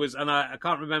listened to was, and I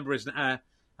can't remember his.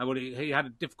 He had a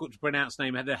difficult to pronounce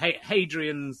name. Had the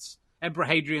Hadrian's Emperor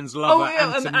Hadrian's lover,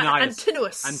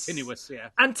 Antinous.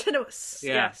 Antinous,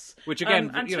 yes. Which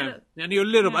again, and you're a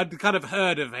little. I'd kind of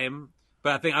heard of him,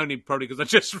 but I think only probably because I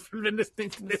just been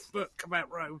listening to this book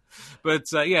about Rome. But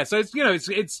so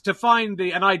it's to find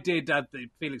and I did the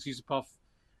Felix Yusupov,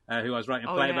 who I was writing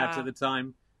a play about at the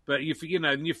time. But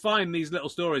you find these little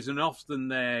stories, and often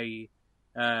they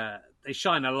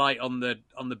shine a light on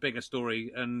the bigger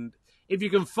story. And if you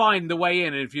can find the way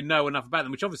in, and if you know enough about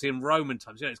them, which obviously in Roman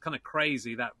times, it's kind of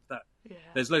crazy that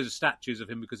there's loads of statues of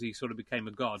him because he sort of became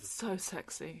a god. So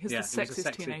sexy. He's the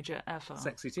sexiest teenager ever.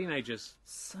 Sexy teenagers.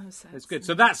 So sexy. It's good.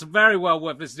 So that's very well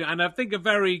worth listening, and I think a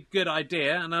very good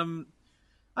idea. And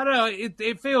I don't know.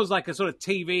 It feels like a sort of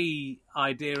TV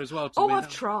idea as well. To me. I've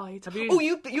tried. Have you? Oh,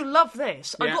 you love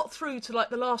this. Yeah. I got through to like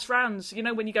the last rounds. You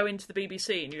know, when you go into the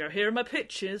BBC and you go, "Here are my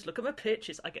pictures. Look at my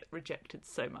pictures." I get rejected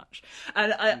so much.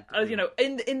 And I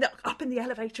up in the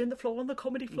elevator, in the floor, on the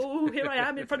comedy floor. Here I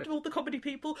am in front of all the comedy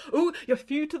people. Oh, you're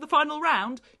through to the final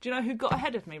round. Do you know who got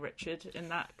ahead of me, Richard, in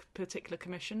that particular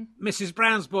commission? Mrs.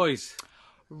 Brown's Boys.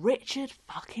 Richard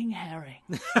fucking Herring.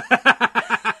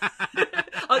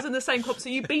 I was in the same club, so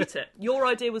you beat it. Your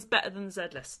idea was better than the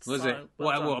Z-List. Was so it?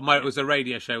 It was a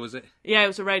radio show, was it? Yeah, it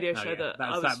was a radio show yeah. that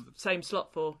I was same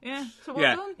slot for. Yeah, so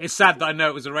well done. It's sad that I know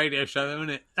it was a radio show, though, isn't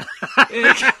it?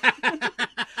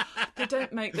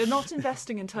 They're not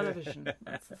investing in television.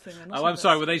 That's the thing. I'm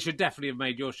sorry. Well, they should definitely have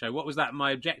made your show. What was that?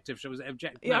 My Objective show? Was it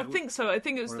Objective? Yeah, I think so. I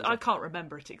think it was. I can't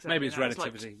remember it exactly. Maybe it's now.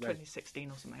 Relativity. It was like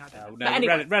 2016 or something. I don't know. No, But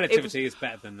anyway, Relativity is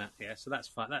better than that. Yeah, so that's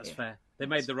fine. That's fair. They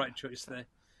made the right choice there.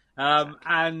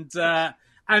 And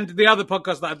the other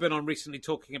podcast that I've been on recently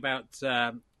talking about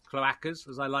cloacas,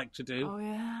 as I like to do,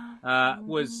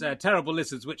 was Terrible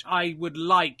Lizards, which I would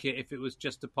like it if it was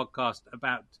just a podcast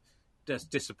about just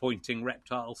disappointing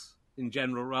reptiles in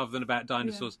general, rather than about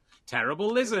dinosaurs. Yeah.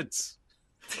 Terrible Lizards.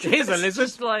 Here's a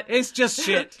lizard. It's just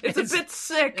shit. It's a bit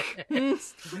sick.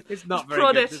 It's not very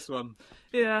good, this one.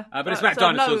 Yeah. But it's about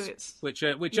dinosaurs, which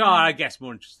are, I guess,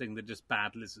 more interesting than just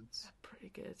bad lizards.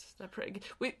 They're pretty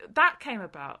good. That came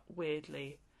about,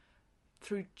 weirdly,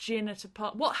 through gin at a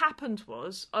party. What happened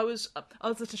was, I was at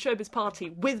a showbiz party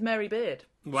with Mary Beard.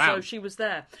 Wow. So she was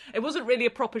there. It wasn't really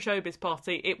a proper showbiz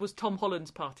party. It was Tom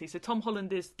Holland's party. So Tom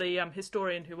Holland is the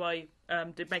historian who I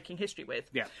did Making History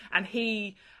with. Yeah. And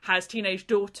he has teenage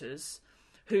daughters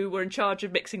who were in charge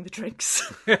of mixing the drinks.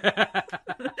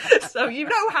 So you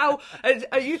know how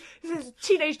a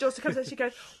teenage daughter comes and she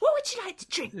goes, "What would you like to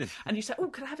drink?" And you say, "Oh,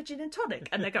 can I have a gin and tonic?"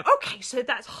 And they go, "Okay, so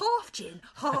that's half gin,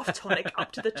 half tonic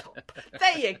up to the top.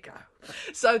 There you go."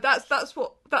 So that's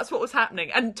what was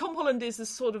happening. And Tom Holland is this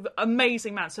sort of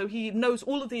amazing man. So he knows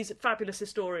all of these fabulous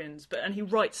historians, and he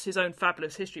writes his own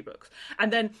fabulous history books.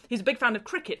 And then he's a big fan of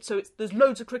cricket, so there's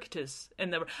loads of cricketers in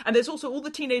there. And there's also all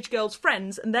the teenage girls'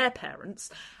 friends and their parents.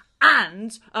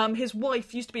 And his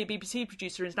wife used to be a BBC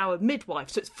producer and is now a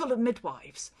midwife, so it's full of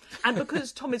midwives. And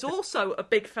because Tom is also a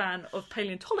big fan of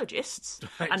paleontologists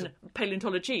and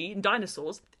paleontology and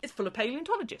dinosaurs, it's full of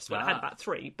paleontologists. Well, I had about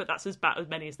 3, but that's about as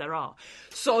many as there are.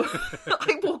 So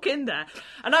I walk in there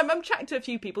and I'm chatting to a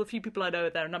few people I know are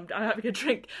there, and I'm having a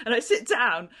drink, and I sit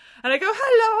down and I go,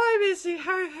 "Hello, I'm Izzy.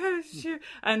 How's you?"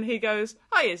 And he goes,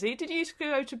 "Hi, Izzy. Did you used to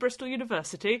go to Bristol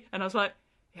University?" And I was like,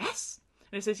 "Yes."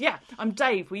 And he says, "Yeah, I'm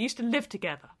Dave. We used to live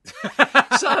together."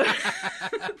 So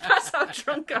that's how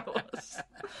drunk I was.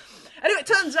 Anyway, it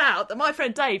turns out that my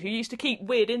friend Dave, who used to keep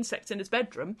weird insects in his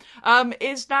bedroom,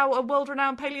 is now a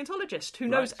world-renowned paleontologist who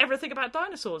knows everything about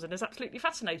dinosaurs and is absolutely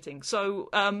fascinating. So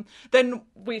then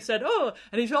we said, "Oh,"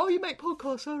 and he said, "Oh, you make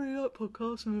podcasts? Oh, you like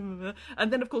podcasts?"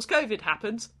 And then, of course, COVID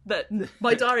happened. That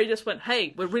my diary just went,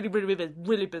 "Hey, we're really,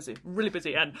 really busy,"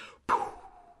 and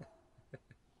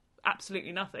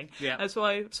absolutely nothing. Yeah. And so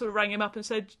I sort of rang him up and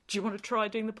said, "Do you want to try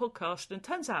doing the podcast?" And it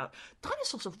turns out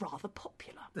dinosaurs are rather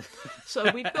popular.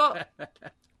 So we've got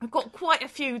quite a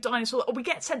few dinosaurs. We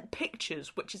get sent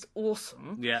pictures, which is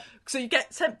awesome. Yeah. So you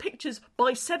get sent pictures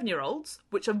by 7-year-olds,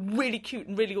 which are really cute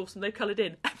and really awesome. They've coloured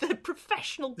in. And then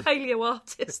professional paleo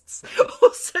artists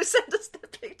also send us their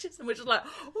pictures, and we're just like,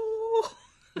 oh.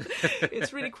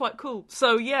 It's really quite cool.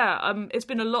 So yeah, it's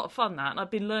been a lot of fun, that, and I've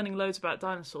been learning loads about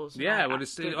dinosaurs. Yeah, well,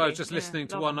 I was just listening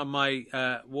to one on my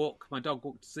walk, my dog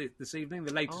walk this evening,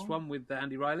 the latest one with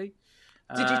Andy Riley.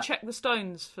 Did you check the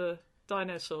stones for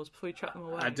dinosaurs before you chuck them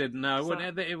away? I didn't know.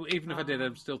 Even if I did,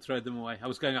 I'd still throw them away. I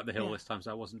was going up the hill this time,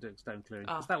 so I wasn't doing stone clearing.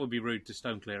 Because that would be rude to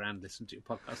stone clear and listen to your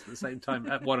podcast at the same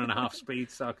time at 1.5 speed,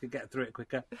 so I could get through it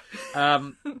quicker.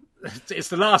 It's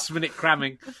the last minute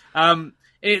cramming.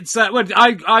 It's I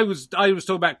was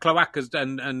talking about cloacas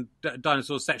and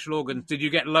dinosaurs' sexual organs. Did you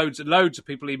get loads of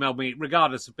people emailed me,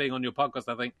 regardless of being on your podcast?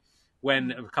 I think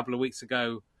when a couple of weeks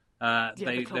ago,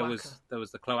 The cloaca. There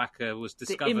was the cloaca was The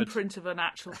discovered. imprint of an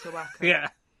actual cloaca. Yeah.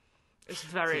 It's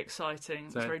very exciting.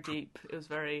 It's very deep. It was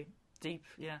very deep,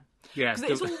 yeah. Yeah.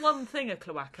 Because it's all one thing, a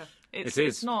cloaca. It is.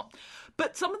 It's not...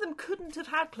 But some of them couldn't have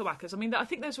had cloacas. I mean, I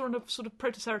think those were on a sort of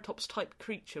Protoceratops-type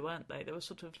creature, weren't they? They were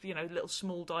sort of, little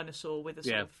small dinosaur with a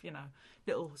sort of,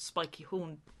 little spiky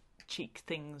horn cheek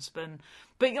things. But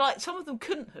like, some of them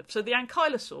couldn't have. So the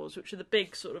ankylosaurs, which are the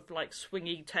big sort of, like,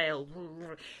 swingy tail...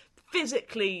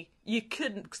 Physically, you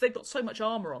couldn't, because they've got so much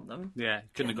armour on them. Yeah,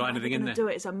 couldn't have got anything in there. Do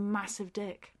it. It's a massive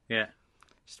dick. Yeah.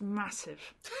 Just massive.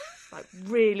 Like,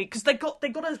 really, because they got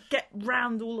to get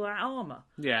round all of that armour.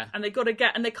 Yeah. And they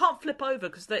can't flip over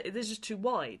because they're just too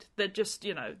wide. They're just,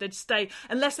 they'd stay,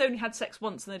 unless they only had sex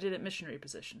once and they did it missionary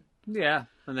position. Yeah,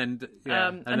 and then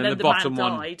and then the the bottom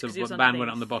man one, died 'cause he the was man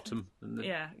went underneath. on the bottom.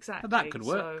 Yeah, exactly. That could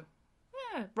work. So,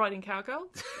 yeah, riding cowgirl.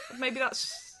 Maybe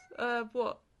that's,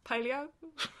 paleo?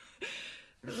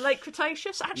 Late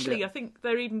Cretaceous? Actually, I think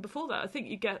they're even before that. I think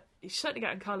you certainly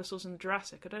get ankylosaurs in the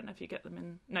Jurassic. I don't know if you get them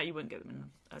in... No, you wouldn't get them in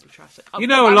early Jurassic. You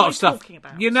know a lot of stuff.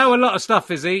 You know a lot of stuff,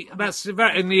 Izzy. That's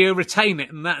very, and you retain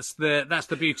it, and that's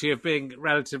the beauty of being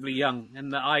relatively young.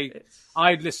 And that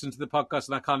I listened to the podcast,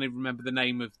 and I can't even remember the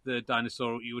name of the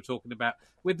dinosaur you were talking about.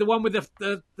 With the one with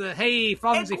the hey,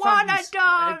 Fonzie,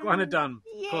 Iguanodon.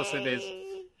 Of course it is.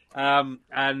 Yes, How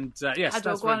do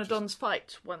that's iguanodons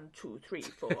fight? 1, 2, 3,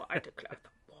 4.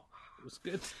 It was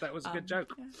good. That was a good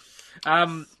joke.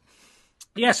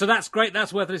 Yeah, so that's great.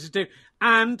 That's worth listening to.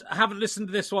 And I haven't listened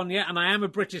to this one yet, and I am a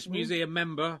British Museum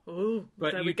member. Ooh,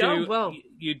 but there you we go. do Well,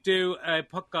 you do a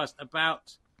podcast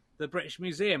about the British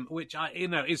Museum, which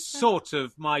is sort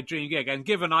of my dream gig. And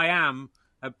given I am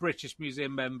a British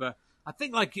Museum member, I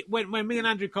think like when me and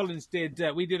Andrew Collins did,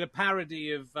 we did a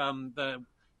parody of the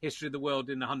History of the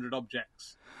World in 100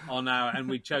 Objects on and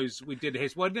we did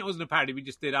his. Well, it wasn't a parody. We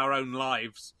just did our own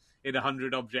lives in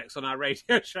 100 Objects on our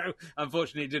radio show.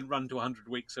 Unfortunately, it didn't run to 100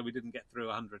 weeks, so we didn't get through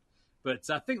 100. But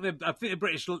I think the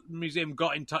British Museum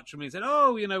got in touch with me and said,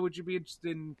 "Oh, would you be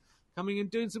interested in coming and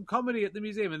doing some comedy at the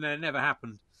museum?" And then it never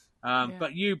happened.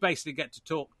 But you basically get to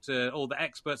talk to all the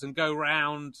experts and go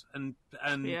round and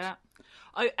yeah.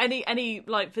 Any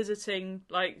like visiting,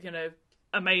 like,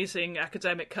 amazing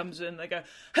academic comes in, they go,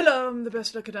 "Hello, I'm the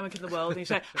best academic in the world." And you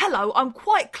say, "Hello, I'm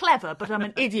quite clever, but I'm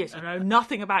an idiot. I know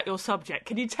nothing about your subject.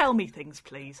 Can you tell me things,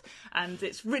 please?" And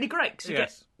it's really great because you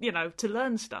get, to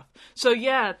learn stuff. So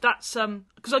yeah, that's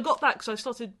because I got that because I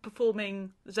started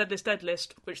performing the Z-List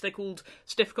Deadlist, which they called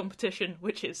Stiff Competition,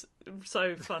 which is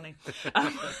so funny,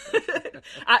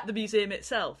 at the museum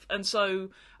itself.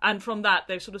 And from that,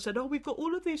 they've sort of said, "Oh, we've got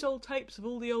all of these old tapes of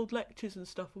all the old lectures and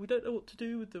stuff, and we don't know what to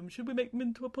do with them. Should we make them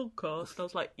into a podcast?" And I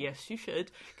was like, "Yes, you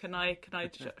should. Can I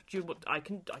do you want, I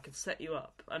can set you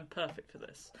up. I'm perfect for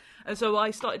this." And so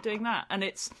I started doing that, and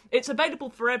it's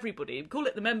available for everybody. We call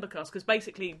it the Membercast because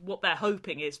basically what they're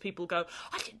hoping is people go,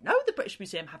 "I didn't know the British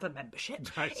Museum have a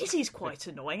membership. Right. Izzy's quite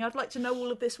annoying. I'd like to know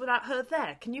all of this without her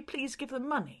there. Can you please give them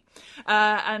money?"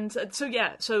 And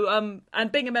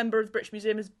being a member of the British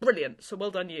Museum is brilliant. So well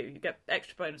done you. You get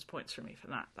extra bonus points from me for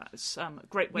that. That is a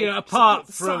great way to apart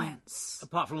support from science.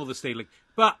 Apart from all the stealing.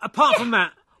 But apart from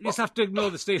that, you just have to ignore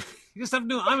the stealing. You just have to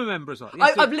know I'm a member as well.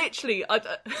 I've literally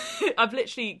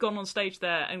gone on stage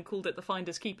there and called it the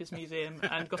Finders Keepers Museum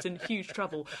and got in huge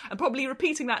trouble. And probably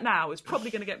repeating that now is probably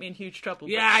going to get me in huge trouble.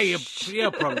 Yeah,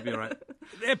 you'll probably be all right.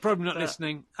 They're probably not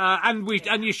listening. And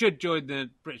you should join the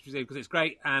British Museum because it's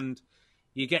great, and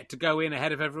you get to go in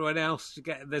ahead of everyone else.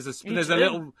 There's a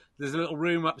little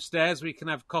room upstairs where you can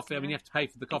have coffee. I mean, you have to pay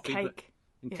for the coffee,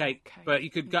 cake. But you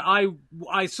could go.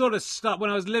 I sort of when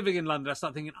I was living in London, I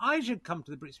started thinking I should come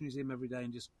to the British Museum every day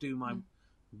and just do my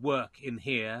work in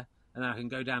here, and I can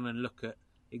go down and look at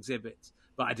exhibits.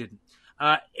 But I didn't.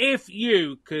 If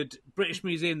you could British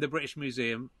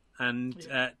Museum, and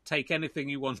take anything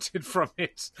you wanted from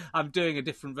it, I'm doing a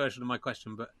different version of my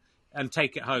question, and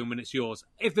take it home and it's yours.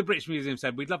 If the British Museum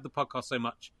said, "We'd love the podcast so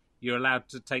much, you're allowed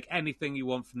to take anything you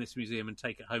want from this museum and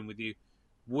take it home with you,"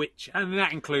 and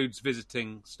that includes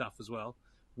visiting stuff as well.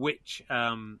 What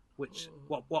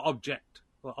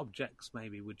objects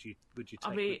maybe would you take?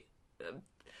 I mean,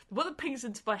 what that pings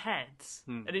into my head,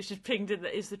 and it's just pinged in,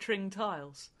 is the Tring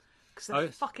tiles, because they're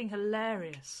fucking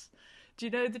hilarious. Do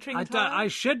you know the Tring tiles? I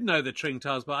should know the Tring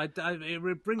tiles, but it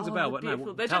rings a bell. But beautiful.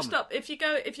 No, they're just up. If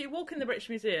you walk in the British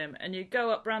Museum and you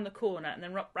go up round the corner and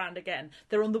then up round again,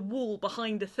 they're on the wall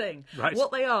behind a thing. Right.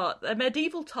 What they are, they're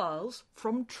medieval tiles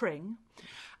from Tring,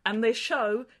 and they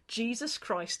show Jesus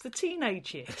Christ the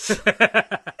teenage years.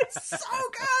 It's so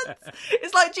good.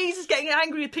 It's like Jesus getting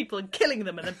angry with people and killing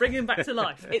them and then bringing them back to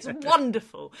life. It's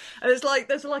wonderful. And it's like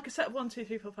there's like a set of 1, 2,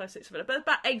 3, 4, 5, 6, 7, but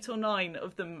about 8 or 9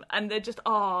 of them, and they're just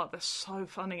they're so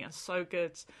funny and so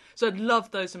good. So I'd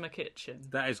love those in my kitchen.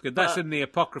 That is good. That's in the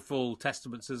apocryphal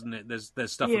testaments, isn't it? There's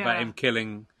stuff about him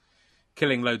killing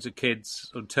loads of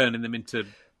kids or turning them into.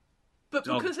 But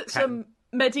because it's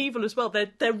medieval as well,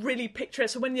 they're really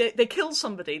picturesque. So when they kill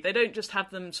somebody, they don't just have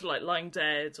them sort of like lying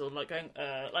dead or like going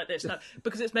like this. No,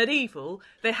 because it's medieval,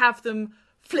 they have them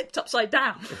flipped upside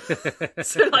down.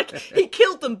 So like he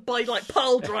killed them by like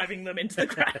pile driving them into the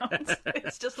ground.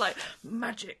 It's just like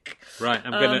magic. Right,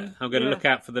 I'm gonna look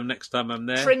out for them next time I'm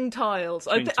there. Tring tiles.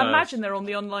 I imagine they're on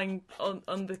the online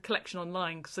on the collection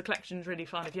online, because the collection's really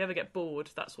fun. If you ever get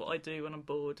bored, that's what I do when I'm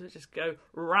bored. I just go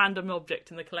random object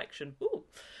in the collection. Ooh.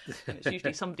 And it's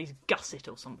usually somebody's gusset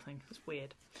or something. It's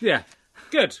weird. Yeah.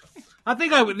 Good. I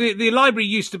think the library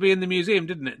used to be in the museum,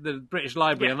 didn't it? The British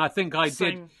Library, and I think I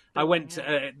did. I went.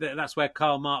 That's where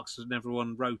Karl Marx and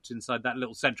everyone wrote inside that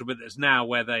little central bit. That's now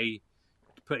where they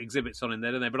put exhibits on in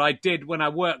there, don't they? But I did when I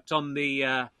worked on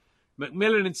the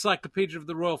Macmillan Encyclopedia of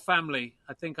the Royal Family.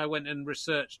 I think I went and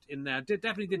researched in there.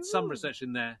 Definitely did some research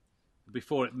in there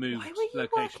before it moved. Why were you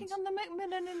locations. working on the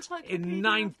Macmillan Encyclopedia? In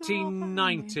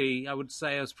 1990, I would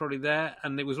say I was probably there,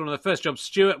 and it was one of the first jobs.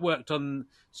 Stuart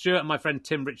and my friend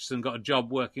Tim Richardson got a job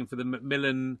working for the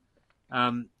Macmillan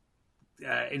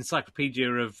Encyclopedia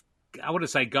of, I want to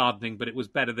say gardening, but it was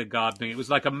better than gardening. It was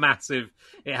like a massive.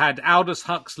 It had Aldous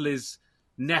Huxley's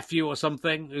nephew or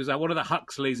something. It was like one of the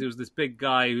Huxleys. It was this big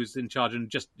guy who's in charge and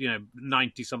just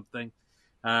 90 something.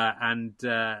 And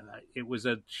it was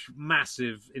a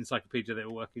massive encyclopedia they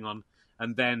were working on.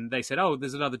 And then they said, "Oh,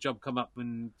 there's another job come up,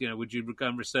 and would you go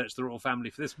and research the royal family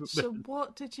for this?" So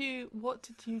what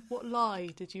lie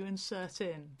did you insert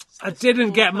in? I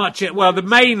didn't get much. Well, the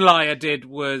main lie I did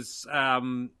was how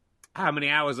many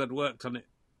hours I'd worked on it.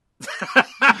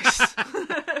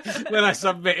 When I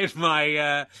submitted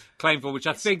my claim form, which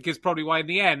I think is probably why in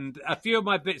the end a few of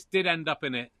my bits did end up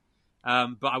in it,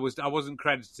 but I wasn't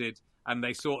credited. And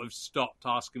they sort of stopped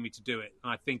asking me to do it.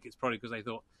 And I think it's probably because they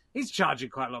thought, he's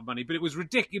charging quite a lot of money. But it was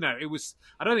ridiculous.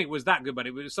 I don't think it was that good, but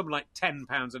it was something like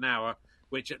 £10 an hour,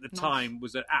 which at the time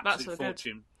was an absolute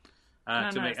fortune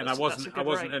to me. And I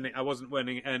wasn't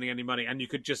earning any money. And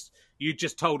you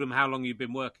just told them how long you'd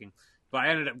been working. But I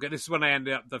ended up, this is when I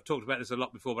ended up, I've talked about this a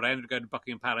lot before, but I ended up going to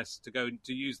Buckingham Palace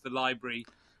to use the library.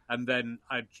 And then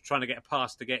I was trying to get a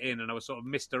pass to get in, and I was sort of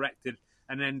misdirected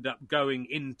and ended up going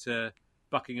into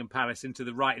Buckingham Palace, into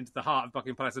the heart of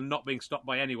Buckingham Palace, and not being stopped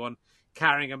by anyone,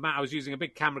 carrying I was using a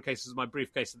big camera case as my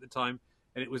briefcase at the time,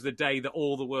 and it was the day that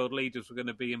all the world leaders were going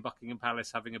to be in Buckingham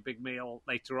Palace having a big meal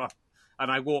later on.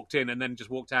 And I walked in and then just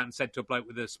walked out and said to a bloke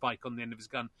with a spike on the end of his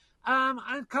gun,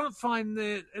 I can't find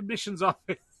the admissions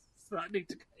office. So I need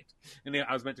to go. And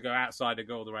I was meant to go outside and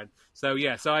go all the way. So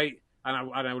yeah, I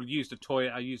used a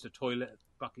toilet. I used a toilet at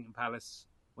Buckingham Palace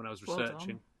when I was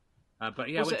researching. But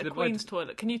yeah, was it a Queen's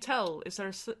toilet? Can you tell? Is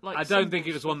there I don't think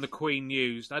it was one the Queen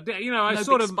used. No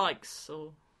sort of spikes.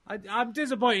 Or I'm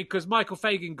disappointed because Michael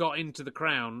Fagan got into the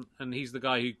Crown, and he's the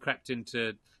guy who crept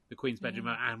into the Queen's bedroom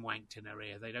and wanked in her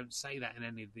ear. They don't say that in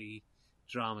any of the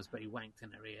dramas, but he wanked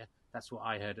in her ear. That's what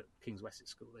I heard at King's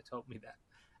Wessex School. They told me that.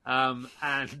 No,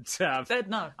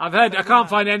 I've heard. I can't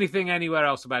find anything anywhere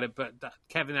else about it. But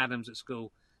Kevin Adams at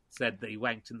school said that he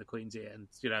wanked in the Queen's ear, and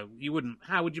you wouldn't.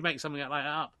 How would you make something like that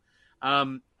up?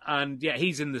 And yeah,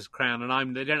 he's in this Crown,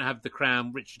 and they don't have the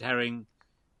Crown. Richard Herring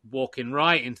walking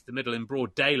right into the middle in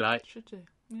broad daylight. Should do,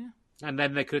 yeah. And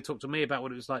then they could have talked to me about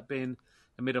what it was like being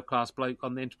a middle-class bloke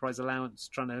on the Enterprise Allowance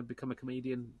trying to become a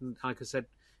comedian. And I could have said,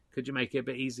 could you make it a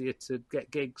bit easier to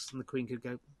get gigs? And the Queen could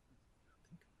go,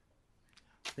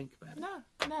 think about it.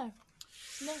 No,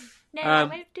 I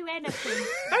won't do anything.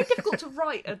 Very difficult to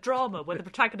write a drama where the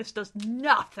protagonist does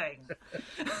nothing.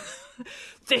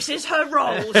 This is her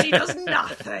role. She does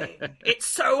nothing. It's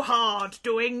so hard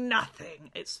doing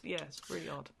nothing. It's really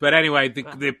odd. But anyway,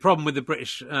 the problem with the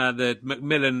British, the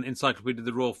Macmillan Encyclopedia of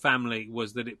the Royal Family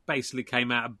was that it basically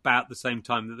came out about the same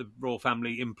time that the Royal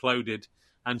Family imploded,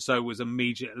 and so was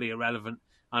immediately irrelevant.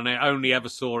 And I only ever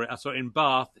saw it. I saw it in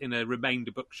Bath in a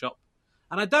remainder bookshop,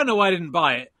 and I don't know why I didn't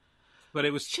buy it. But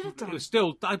it was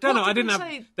still. I don't know. I didn't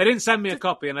have. They didn't send me a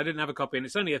copy, and I didn't have a copy, and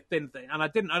it's only a thin thing. And I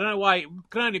don't know why. It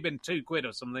could only have been £2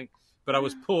 or something. But I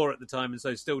was poor at the time, and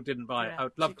so still didn't buy it. I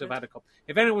would love to have had a copy.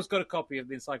 If anyone's got a copy of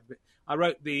the encyclopedia, I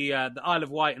wrote the Isle of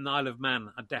Wight and the Isle of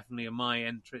Man are definitely in my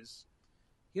entries.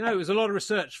 It was a lot of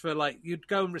research for you'd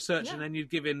go and research, and then you'd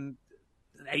give in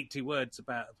 80 words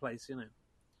about a place.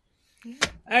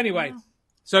 Anyway,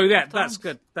 so yeah, that's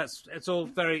good. It's all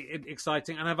very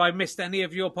exciting. And have I missed any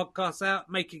of your podcasts out?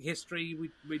 Making History,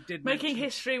 we did Making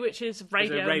History, which is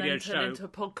radio, radio and then show. turned into a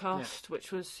podcast,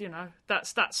 which was,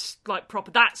 that's like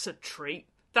proper. That's a treat.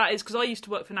 That is because I used to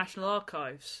work for National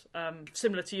Archives,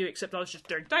 similar to you, except I was just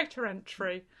doing data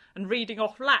entry and reading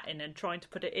off Latin and trying to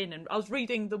put it in. And I was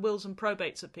reading the wills and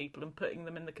probates of people and putting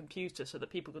them in the computer so that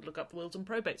people could look up the wills and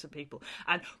probates of people.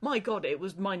 And my God, it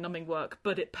was mind-numbing work,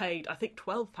 but it paid, I think,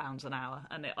 £12 an hour.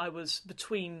 And I was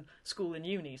between school and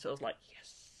uni, so I was like,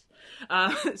 yes.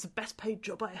 It's the best paid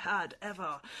job I had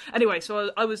ever. Anyway,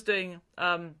 so I was doing...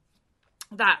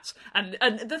 that and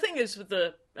the thing is with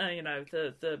the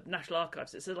the National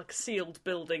Archives, it's like a sealed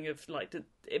building of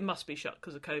it must be shut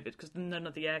because of COVID, because none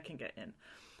of the air can get in.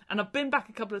 And I've been back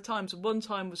a couple of times, and one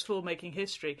time was for Making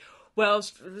History, where I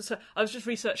was just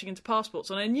researching into passports,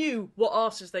 and I knew what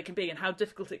arses they can be and how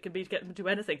difficult it can be to get them to do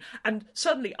anything. And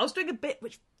suddenly I was doing a bit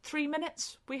which 3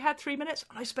 minutes. We had 3 minutes,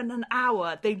 and I spent an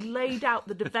hour. They laid out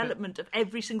the development of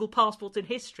every single passport in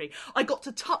history. I got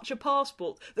to touch a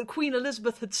passport that Queen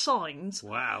Elizabeth had signed.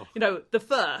 Wow. The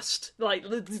first,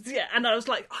 and I was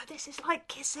like, oh, this is like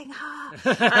kissing her.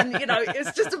 And,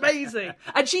 it's just amazing.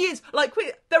 And she is,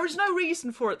 there is no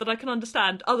reason for it that I can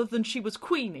understand other than she was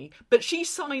Queenie, but she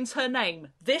signs her name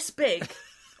this big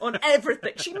on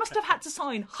everything. She must have had to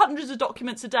sign hundreds of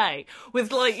documents a day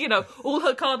with, all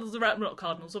her cardinals around, not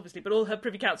cardinals, obviously, but all her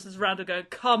privy councillors around her going,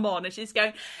 come on, and she's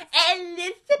going,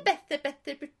 Elizabeth.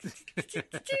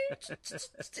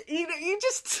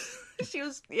 She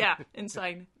was,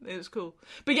 insane. It was cool.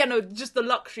 But just the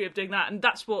luxury of doing that, and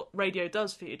that's what radio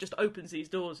does for you. It just opens these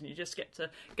doors, and you just get to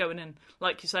go in and,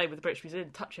 like you say, with the British Museum,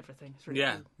 touch everything. It's really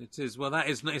cool. It is. Well,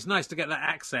 it's nice to get that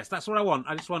access. That's what I want.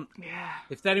 I just want,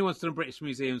 if anyone's done British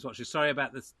Museums watching, sorry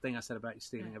about this thing I said about you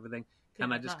stealing everything,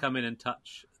 can I just come in and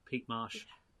touch Pete Marsh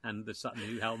and the Sutton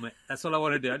Hoo helmet? That's all I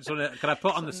want to do. I just want to, can I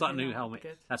put on the Sutton Hoo helmet?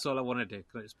 That's all I want to do.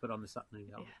 Can I just put on the Sutton Hoo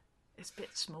helmet? It's a bit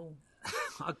small.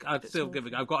 I'd still give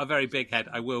it. I've got a very big head.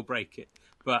 I will break it,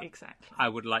 but exactly. I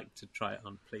would like to try it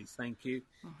on, please. Thank you.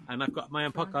 And I've got my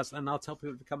own podcast, and I'll tell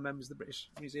people to become members of the British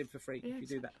Museum for free if you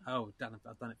do that. Oh, Dan,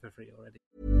 I've done it for free already.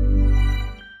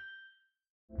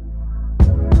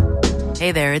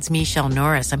 Hey there, it's Michelle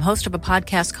Norris. I'm host of a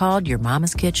podcast called Your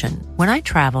Mama's Kitchen. When I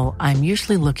travel, I'm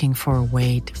usually looking for a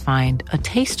way to find a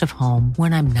taste of home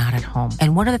when I'm not at home.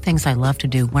 And one of the things I love to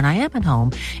do when I am at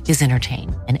home is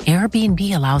entertain. And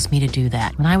Airbnb allows me to do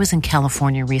that. When I was in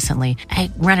California recently, I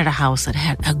rented a house that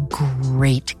had a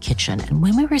great kitchen. And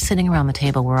when we were sitting around the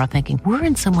table, we're all thinking, we're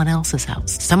in someone else's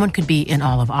house. Someone could be in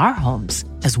all of our homes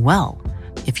as well.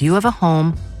 If you have a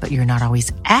home, but you're not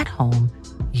always at home,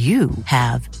 you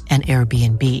have an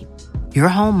Airbnb. Your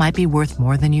home might be worth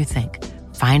more than you think.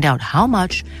 Find out how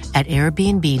much at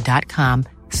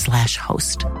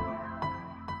airbnb.com/host.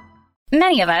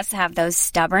 Many of us have those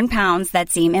stubborn pounds that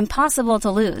seem impossible to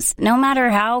lose, no matter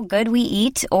how good we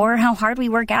eat or how hard we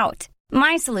work out.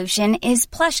 My solution is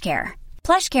PlushCare.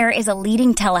 PlushCare is a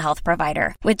leading telehealth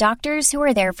provider with doctors who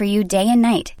are there for you day and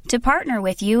night to partner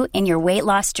with you in your weight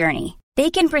loss journey. They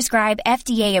can prescribe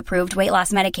FDA-approved weight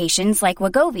loss medications like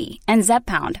Wegovy and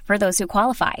Zepbound for those who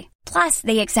qualify. Plus,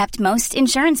 they accept most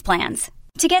insurance plans.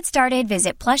 To get started,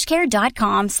 visit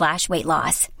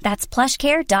plushcare.com/weightloss. That's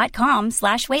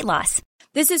plushcare.com/weightloss.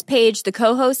 This is Paige, the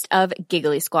co-host of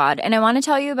Giggly Squad, and I want to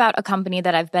tell you about a company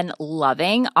that I've been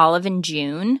loving, Olive &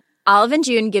 June. Olive &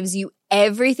 June gives you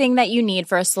everything that you need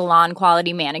for a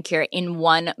salon-quality manicure in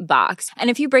one box. And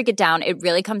if you break it down, it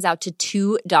really comes out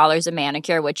to $2 a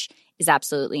manicure, which is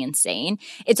absolutely insane.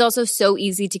 It's also so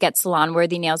easy to get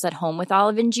salon-worthy nails at home with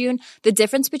Olive & June. The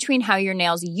difference between how your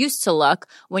nails used to look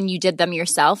when you did them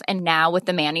yourself and now with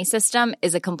the Mani system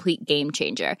is a complete game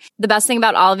changer. The best thing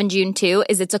about Olive & June, too,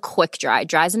 is it's a quick dry.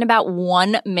 Dries in about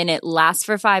 1 minute, lasts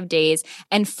for 5 days,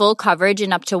 and full coverage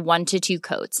in up to 1 to 2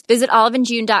 coats. Visit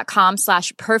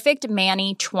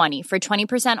oliveandjune.com/perfectmani20 for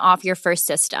 20% off your first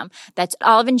system. That's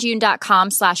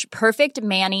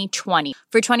oliveandjune.com/perfectmani20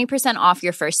 for 20% off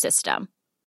your first system.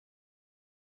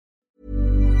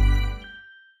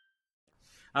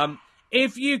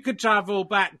 If you could travel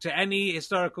back to any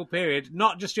historical period,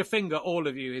 not just your finger, all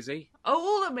of you, Izzy. Oh,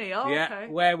 all of me. Oh, yeah. okay.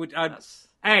 Where would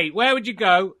where would you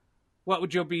go? What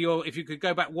would if you could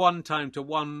go back one time to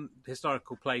one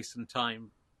historical place and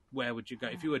time? Where would you go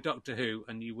if you were Doctor Who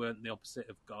and you weren't the opposite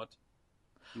of God?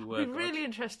 You were. I'd be really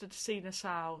interested to see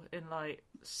Nassau in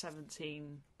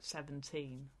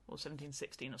 1717 or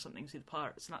 1716 or something. See the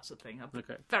pirates and that sort of thing. I'm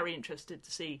very interested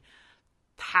to see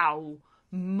how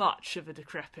much of a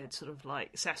decrepit sort of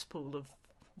cesspool of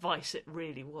vice it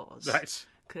really was. Right.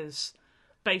 Because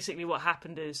basically what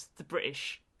happened is the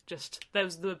British There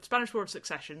was the Spanish War of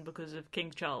Succession because of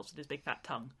King Charles and his big fat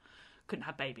tongue. Couldn't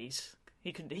have babies.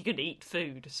 He couldn't eat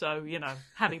food, so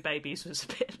having babies was a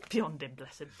bit beyond him.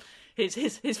 Bless him.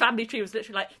 His family tree was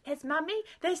literally like, there's mummy,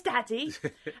 there's daddy,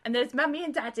 and there's mummy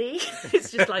and daddy.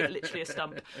 It's just like literally a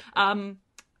stump.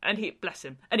 And he, bless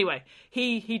him. Anyway,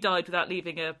 he died without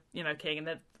leaving a king, and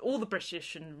then all the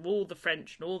British and all the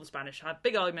French and all the Spanish had a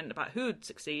big argument about who would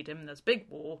succeed him. And there's a big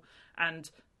war, and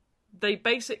they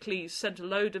basically sent a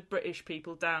load of British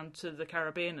people down to the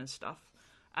Caribbean and stuff.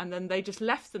 And then they just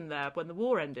left them there when the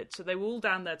war ended. So they were all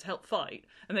down there to help fight.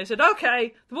 And they said,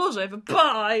 okay, the war's over,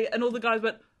 bye. And all the guys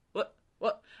went,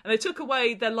 what? And they took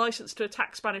away their licence to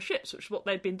attack Spanish ships, which is what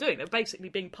they'd been doing. They were basically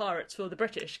being pirates for the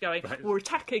British, going, we're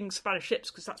attacking Spanish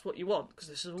ships because that's what you want, because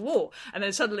this is a war. And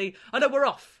then suddenly, oh no, we're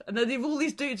off. And then all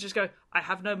these dudes just go, I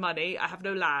have no money, I have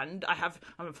no land, I'm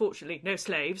unfortunately no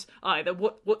slaves either.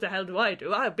 What the hell do?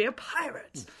 I'll be a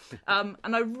pirate. And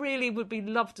I really would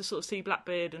love to sort of see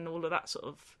Blackbeard and all of that sort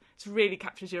of, it really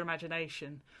captures your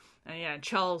imagination. And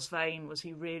Charles Vane, was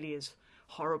he really as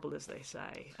horrible as they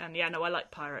say? And I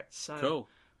like pirates, so cool.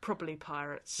 Probably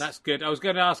pirates. That's good. I was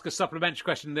going to ask a supplementary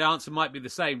question. The answer might be the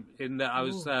same, in that I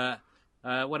was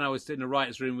when I was in the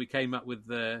writer's room, we came up with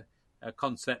a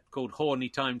concept called Horny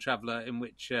Time Traveller, in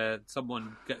which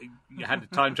someone had a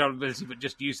time travel ability but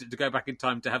just used it to go back in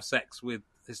time to have sex with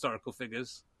historical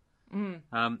figures.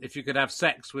 If you could have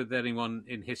sex with anyone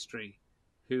in history,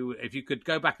 if you could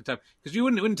go back in time, because it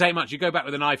wouldn't take much. You go back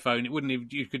with an iPhone,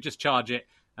 you could just charge it,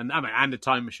 and a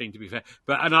time machine, to be fair.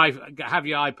 But have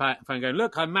your iPad phone going,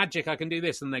 look, I'm magic, I can do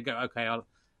this, and they go, okay,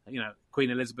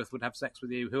 Queen Elizabeth would have sex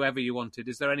with you, whoever you wanted.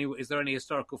 Is there any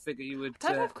historical figure you would? I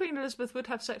don't know if Queen Elizabeth would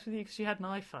have sex with you because she had an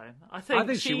iPhone. I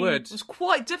think she would. It was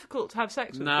quite difficult to have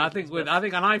sex with. No, I think an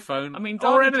iPhone. I mean,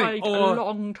 that would take a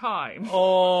long time.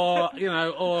 Or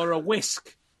or a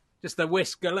whisk. Just a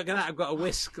whisk. Look at that, I've got a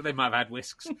whisk. They might have had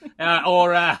whisks. I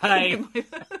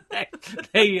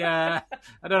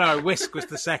don't know, a whisk was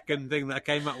the second thing that I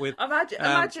came up with.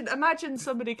 Imagine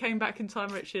somebody came back in time,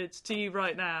 Richard, to you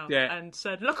right now and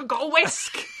said, look, I've got a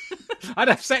whisk. I'd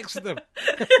have sex with them.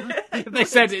 If they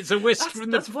said it's a whisk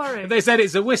if they said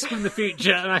it's a whisk from the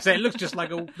future, and I say it looks just like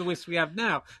the whisk we have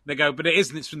now, they go, but it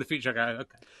isn't, it's from the future. I go,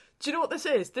 okay. Do you know what this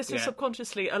is? This is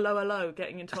subconsciously a low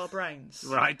getting into our brains.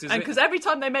 Right, because every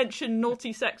time they mention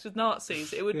naughty sex with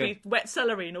Nazis, it would be wet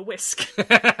celery and a whisk.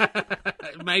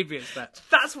 Maybe it's that.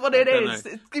 That's what it is.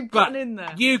 It's gotten in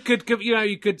there. You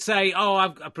could say,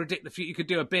 I predict the future. You could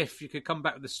do a Biff. You could come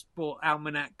back with a sport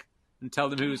almanac and tell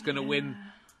them who was going to win.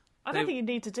 I don't think you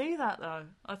need to do that, though.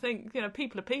 I think,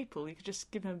 people are people. You could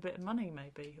just give them a bit of money,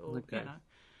 maybe, or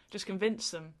just convince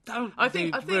them. I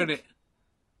think ruin it.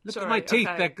 Look at my teeth.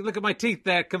 Okay. Look at my teeth.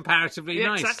 They're comparatively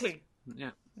nice. Exactly.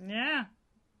 Yeah.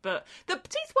 But the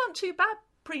teeth weren't too bad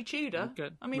pre-Tudor. Okay.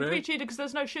 I mean, pre-Tudor because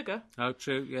there's no sugar. Oh,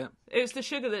 true. Yeah. It was the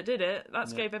sugar that did it.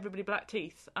 That gave everybody black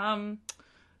teeth.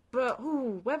 But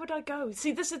where would I go?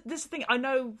 See, this is the thing. I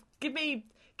know.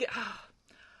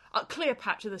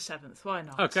 Cleopatra the Seventh. Why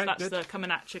not? Okay, that's good. The coming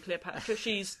at you, Cleopatra.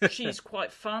 She's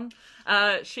quite fun.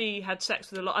 She had sex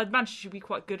with a lot. I'd imagine she'd be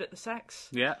quite good at the sex.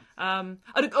 Yeah.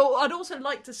 I'd also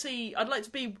like to see. I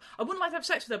wouldn't like to have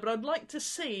sex with her, but I'd like to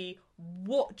see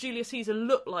what Julius Caesar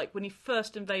looked like when he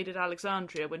first invaded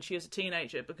Alexandria when she was a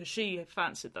teenager, because she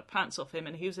fancied the pants off him,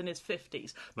 and he was in his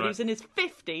 50s. But he was in his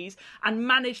 50s and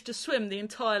managed to swim the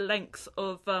entire length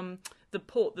of the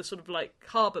port, the sort of like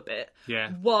harbour bit,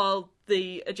 while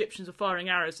the Egyptians were firing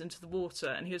arrows into the water,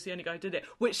 and he was the only guy who did it,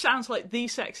 which sounds like the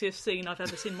sexiest scene I've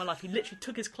ever seen in my life. He literally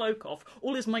took his cloak off,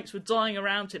 all his mates were dying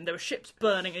around him, there were ships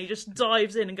burning, and he just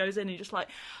dives in and goes in, and he's just like,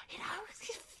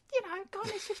 guy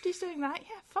in his 50s doing that,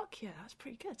 fuck yeah, that's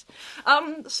pretty good.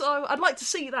 So I'd like to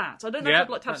see that. I don't know if I'd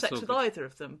like to have sex with either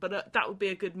of them, but that would be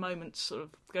a good moment to sort of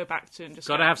go back to and just...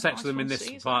 Got to have sex with them in this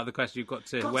part of the question. You've got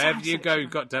to, wherever you go,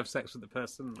 you've got to have sex with the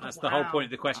person. That's the whole point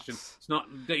of the question. It's not,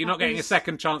 you're not getting a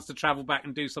second chance to travel back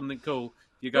and do something cool.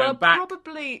 You're going back...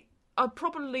 I'd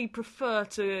probably prefer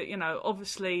to,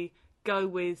 obviously go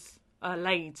with a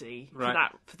lady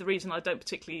for the reason I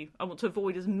want to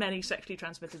avoid as many sexually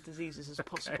transmitted diseases as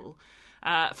possible.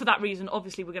 For that reason,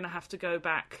 obviously, we're going to have to go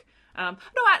back. No,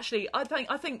 actually, I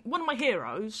think one of my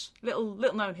heroes, little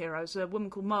known heroes, a woman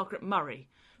called Margaret Murray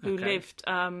who lived.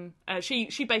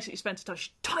 She basically spent her time.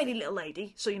 She's a tiny little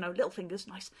lady, so little fingers,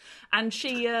 nice, and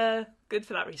she good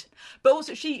for that reason. But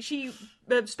also, she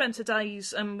spent her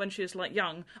days when she was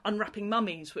young unwrapping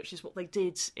mummies, which is what they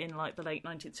did in the late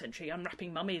 19th century.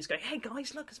 Unwrapping mummies, going, "Hey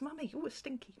guys, look, it's mummy. Oh, it's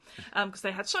stinky," because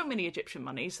they had so many Egyptian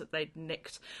mummies that they'd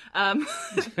nicked, and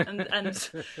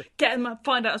get them,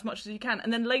 find out as much as you can.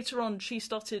 And then later on, she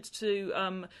started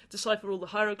to decipher all the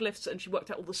hieroglyphs, and she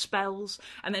worked out all the spells.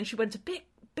 And then she went a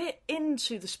bit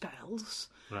into the spells.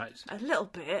 Right. A little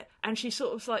bit, and she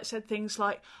sort of said things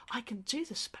like, "I can do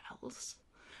the spells,"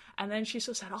 and then she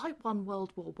sort of said, "I won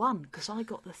World War I because I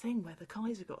got the thing where the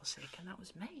Kaiser got sick, and that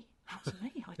was me.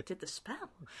 I did the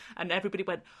spell." And everybody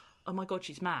went, "Oh my God,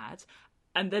 she's mad."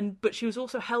 And then, but she was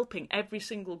also helping every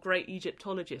single great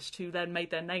Egyptologist who then made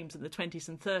their names in the 20s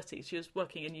and 30s. She was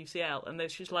working in UCL, and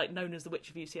she's known as the Witch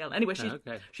of UCL. Anyway,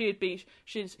 she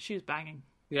was banging.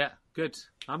 Yeah, good.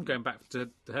 I'm going back to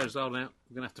her as well now.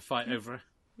 We're going to have to fight over her.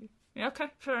 Yeah, okay,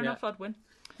 fair enough, I'd win.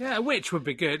 Yeah, a witch would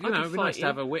be good. It'd be nice to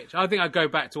have a witch. I think I'd go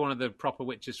back to one of the proper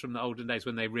witches from the olden days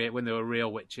when they were real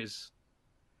witches.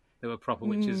 They were proper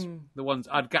witches. The ones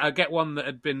I'd get one that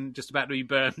had been just about to be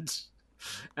burned,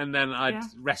 and then I'd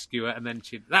rescue her, and then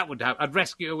I'd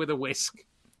rescue her with a whisk.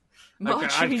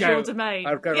 Marjorie Jourdain.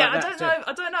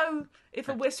 I don't know if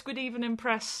a whisk would even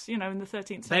impress, in the 13th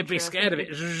century. They'd be scared of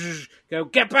it. Go,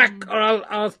 get back, or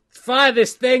I'll fire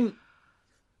this thing.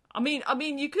 I mean,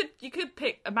 you could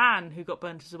pick a man who got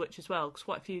burnt as a witch as well, because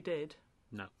quite a few did.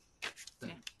 No.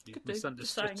 You've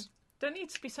misunderstood. Don't need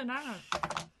to be so narrow.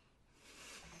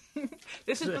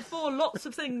 This is before lots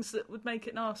of things that would make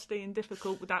it nasty and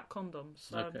difficult without condoms.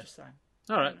 So I'm just saying.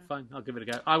 All right, fine. I'll give it a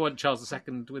go. I want Charles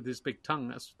II with his big tongue.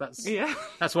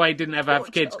 That's why he didn't ever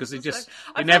have kids, because he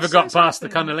never got past the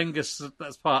cunnilingus.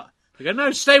 That's part. They go,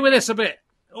 no, stay with us a bit.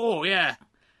 Oh yeah.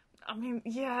 I mean,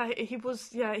 he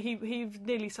was. Yeah, he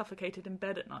nearly suffocated in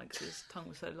bed at night because his tongue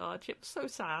was so large. It was so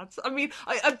sad. I mean,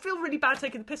 I feel really bad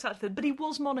taking the piss out of him, but he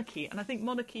was monarchy, and I think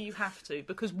monarchy you have to,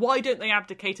 because why don't they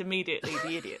abdicate immediately,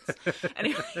 the idiots?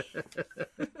 Anyway.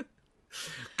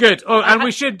 Good. Oh, and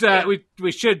we should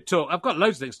talk. I've got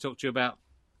loads of things to talk to you about.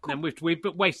 Cool. And we've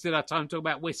wasted our time talking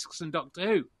about whisks and Doctor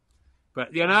Who.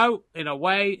 But, in a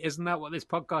way, isn't that what this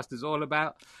podcast is all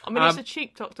about? I mean, it's a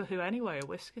cheap Doctor Who anyway, a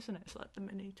whisk, isn't it? It's like the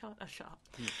mini TARDIS. Shut up.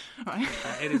 Right.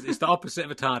 It's the opposite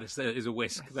of a TARDIS, is a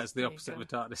whisk. That's the opposite of a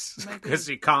TARDIS. Because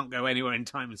you can't go anywhere in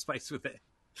time and space with it.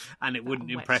 And it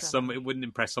wouldn't impress someone. It wouldn't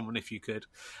impress someone if you could.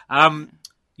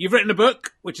 You've written a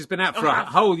book which has been out for a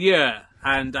whole year,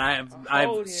 and I've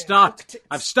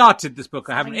started this book.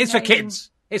 I haven't. It's for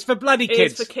kids. It's for bloody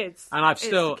kids. It's for kids. And I've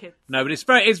still no, but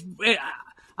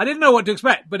I didn't know what to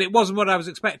expect, but it wasn't what I was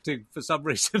expecting for some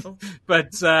reason. But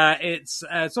it's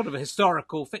sort of a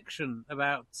historical fiction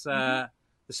about the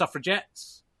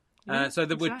suffragettes. So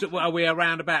are we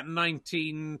around about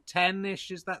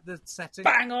 1910-ish? Is that the setting?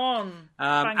 Bang on.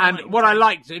 What I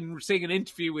liked in seeing an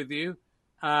interview with you,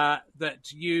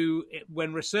 that you,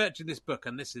 when researching this book,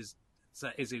 and this is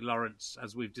Izzy Lawrence,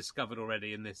 as we've discovered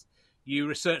already in this, you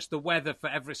researched the weather for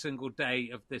every single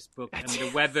day of this book, and the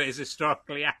weather is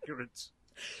historically accurate.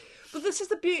 But this is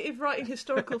the beauty of writing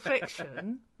historical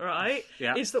fiction, right?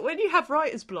 Yeah. Is that when you have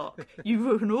writer's block,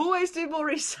 you can always do more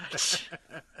research.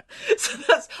 So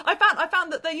I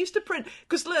found that they used to print,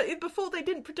 because before they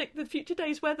didn't predict the future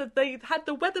day's weather, they had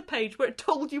the weather page where it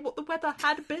told you what the weather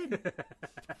had been.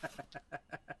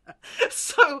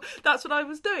 So that's what I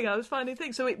was doing. I was finding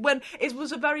things. So it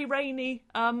was a very rainy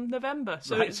November,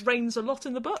 so it rains a lot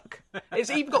in the book.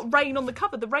 It's even got rain on the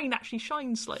cover. The rain actually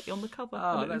shines slightly on the cover.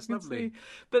 Oh, that's lovely.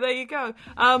 But there you go.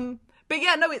 But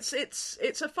yeah, no, it's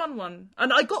a fun one,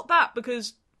 and I got that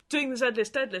because doing the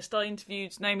Z-List Dead List, I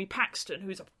interviewed Naomi Paxton,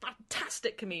 who's a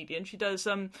fantastic comedian. She does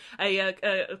a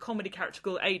comedy character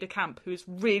called Ada Camp, who's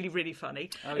really, really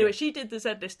funny. Anyway, she did the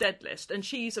Z-List Dead List, and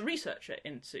she's a researcher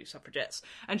into suffragettes.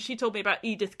 And she told me about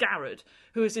Edith Garrod,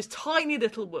 who is this tiny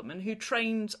little woman who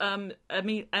trained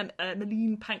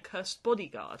Emmeline Pankhurst's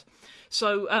bodyguard.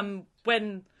 So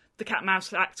when the Cat and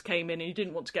Mouse Act came in and you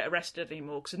didn't want to get arrested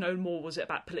anymore, because no more was it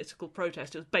about political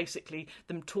protest. It was basically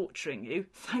them torturing you.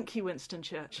 Thank you, Winston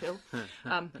Churchill.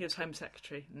 He was Home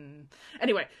Secretary.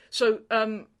 Anyway, so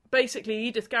basically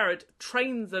Edith Garrod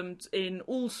trained them in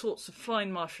all sorts of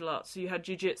fine martial arts. So you had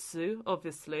jiu-jitsu,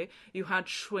 obviously, you had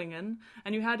schwingen,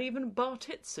 and you had even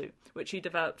bartitsu, which he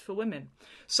developed for women.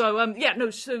 So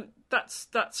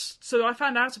so I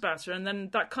found out about her, and then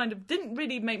that kind of didn't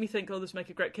really make me think, this make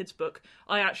a great kids book.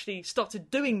 I actually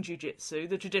started doing jiu-jitsu,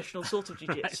 the traditional sort of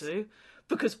jiu-jitsu, right.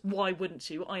 Because why wouldn't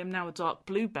you? I am now a dark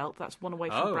blue belt. That's one away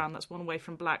from brown. That's one away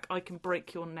from black. I can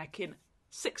break your neck in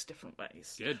 6 different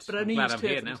ways. Good. But I only I'm glad use I'm 2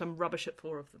 here of them, now. because I'm rubbish at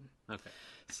 4 of them. Okay.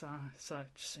 So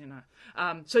just so you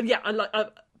know. So yeah, I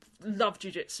love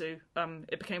jiu-jitsu.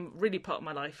 It became really part of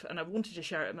my life, and I wanted to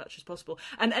share it as much as possible.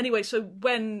 And anyway, so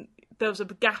when there was a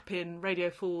gap in Radio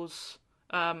 4's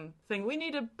thing, we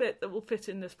need a bit that will fit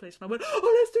in this place. And I went,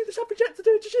 let's do the suffragettes to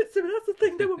do jiu-jitsu, and that's the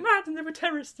thing. They were mad and they were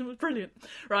terrorists, and it was brilliant,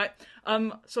 right?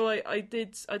 So I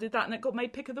did that, and it got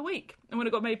made Pick of the Week. And when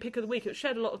it got made Pick of the Week, it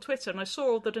shared a lot of Twitter, and I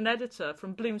saw that an editor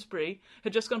from Bloomsbury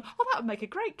had just gone, that would make a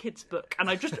great kids book, and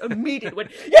I just immediately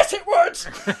went, yes, it would,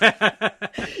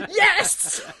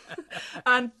 yes,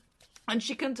 and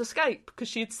she couldn't escape because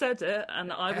she'd said it,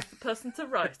 and I was the person to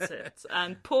write it.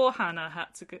 And poor Hannah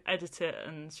had to edit it,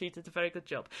 and she did a very good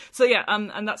job. So yeah,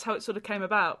 and that's how it sort of came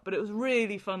about. But it was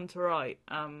really fun to write.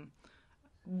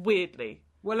 Weirdly.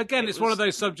 Well, again, it's one of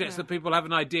those subjects that people have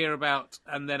an idea about,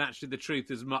 and then actually the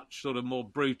truth is much sort of more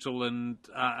brutal and,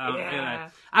 you know.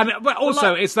 But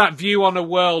also, it's that view on a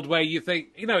world where you think,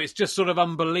 it's just sort of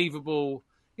unbelievable.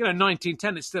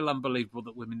 1910, it's still unbelievable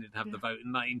that women didn't have the vote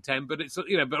in 1910, but it's,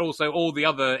 but also all the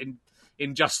other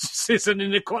injustices and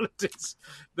inequalities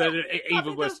that are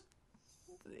even worse.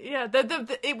 Yeah,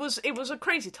 it was a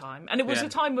crazy time, and it was a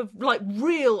time of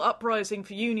real uprising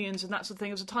for unions and that sort of thing.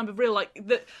 It was a time of real in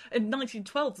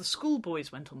 1912 the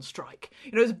schoolboys went on strike.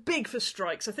 It was big for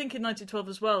strikes. I think in 1912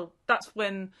 as well. That's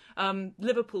when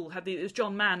Liverpool had it was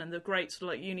John Mann and the great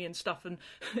sort of union stuff, and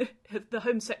the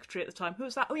Home Secretary at the time. Who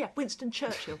was that? Oh yeah, Winston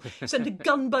Churchill sent a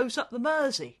gunboat up the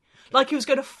Mersey. Like he was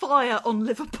going to fire on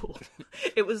Liverpool.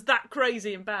 It was that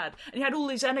crazy and bad. And you had all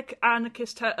these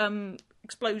anarchist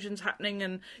explosions happening,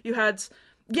 and you had...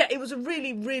 Yeah, it was a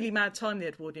really, really mad time, the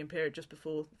Edwardian period, just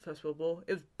before the First World War.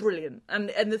 It was brilliant. And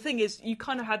the thing is, you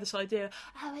kind of had this idea,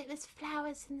 it was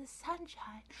flowers in the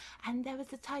sunshine, and there was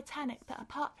the Titanic, but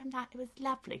apart from that, it was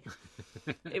lovely.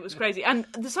 It was crazy. And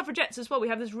the suffragettes as well, we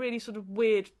have this really sort of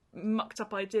weird,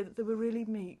 mucked-up idea that they were really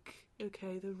meek.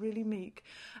 Okay, they were really meek,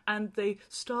 and they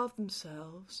starved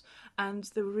themselves, and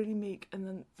they were really meek, and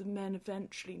then the men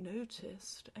eventually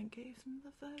noticed and gave them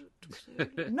the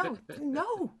vote.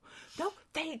 No,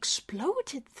 they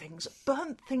exploded things,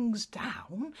 burnt things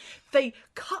down, they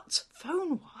cut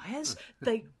phone wires,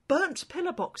 they burnt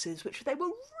pillar boxes, which they were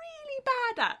really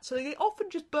bad at, so they often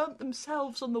just burnt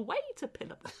themselves on the way to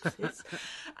pillar boxes.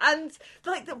 And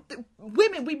the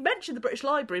women, we mentioned the British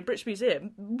Library, British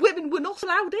Museum, women were not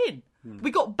allowed in.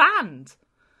 We got banned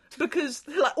because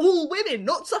all women,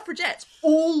 not suffragettes,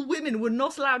 all women were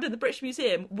not allowed in the British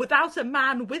Museum without a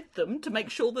man with them to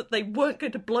make sure that they weren't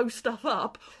going to blow stuff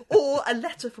up, or a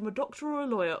letter from a doctor or a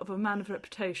lawyer of a man of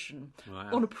reputation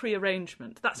on a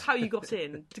pre-arrangement. That's how you got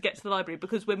in to get to the library,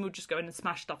 because women would just go in and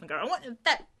smash stuff and go, I want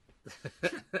that.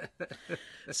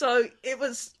 So it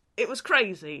was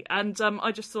crazy, and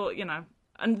I just thought,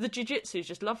 and the jiu-jitsu is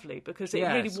just lovely, because it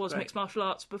really was mixed martial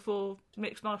arts before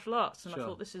mixed martial arts, and I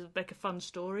thought this is a fun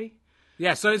story.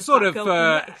 Yeah, so it's sort of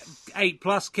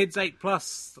 8+, kids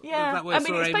 8+. Yeah, I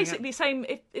mean it's basically the same.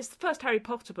 It's the first Harry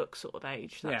Potter book sort of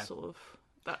age. That sort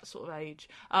of age.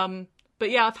 But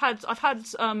yeah, I've had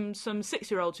some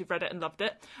 6-year-olds who've read it and loved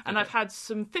it, and I've had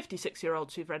some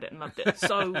 56-year-olds who've read it and loved it.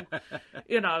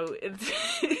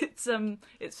 So,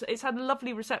 it's had a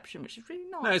lovely reception, which is really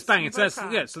nice. No, it's banging.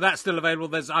 So that's still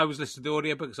available. I was listening to the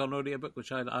audiobook. It's on audiobook,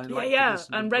 which I like. Yeah,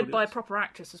 and read by a proper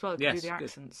actress as well. Who can do the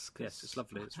accents. Yes, it's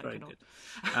lovely. It's very good.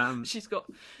 She's got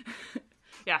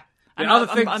The other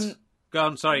things. Go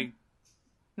on. Sorry.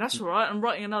 That's all right. I'm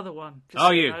writing another one.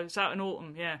 It's out in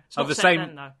autumn. Yeah, it's not the set same.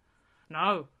 then, though.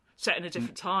 No, set in a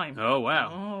different time. Oh,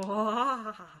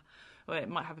 wow. Well, it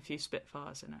might have a few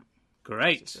Spitfires in it.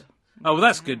 Great. Well,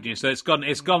 that's good news. So it's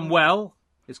gone well.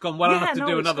 It's gone well enough to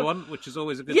do another one, which is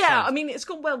always a good sign. Yeah, I mean, it's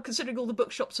gone well considering all the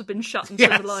bookshops have been shut and so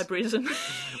the libraries. And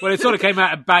well, it sort of came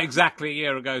out about exactly a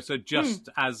year ago, so just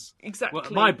as... Exactly.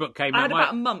 Well, my book came out... I had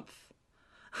about a month.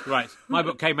 Right. My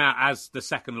book came out as the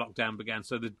second lockdown began,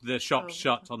 so the shops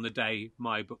shut on the day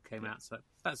my book came out, so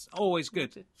that's always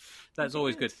good. That's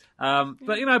always good.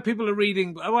 But, people are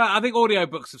reading... Well, I think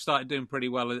audiobooks have started doing pretty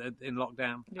well in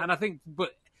lockdown. Yeah. And I think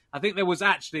there was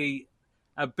actually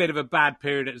a bit of a bad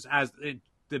period as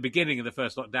the beginning of the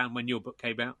first lockdown when your book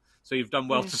came out. So you've done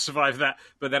well to survive that.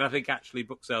 But then I think actually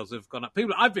book sales have gone up.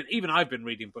 I've been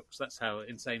reading books. That's how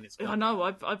insane it's gone. I know.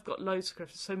 I've got loads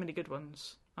of so many good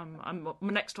ones.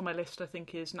 Next on my list, I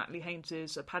think, is Natalie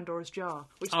Haynes's Pandora's Jar,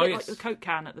 which is a bit like the Coke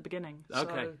can at the beginning.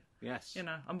 Okay. So, yes.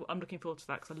 I'm looking forward to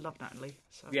that because I love Natalie.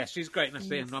 So. Yeah, she's great,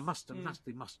 Natalie, and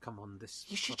Natalie must come on this.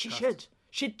 She should.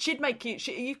 She'd make you.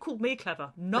 You called me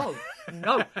clever. No.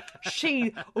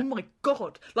 She. Oh my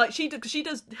god! Like she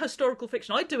does historical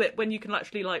fiction. I do it when you can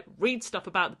actually like read stuff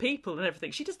about the people and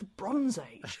everything. She does the Bronze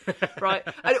Age, right?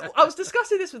 And I was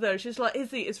discussing this with her. She's like,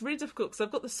 "Izzy, it's really difficult because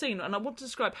I've got the scene and I want to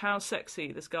describe how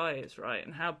sexy this guy is, right,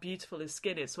 and how beautiful his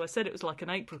skin is." So I said it was like an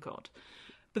apricot,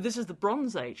 but this is the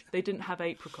Bronze Age. They didn't have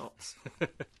apricots.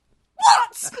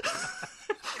 What?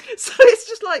 So it's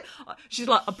just like, she's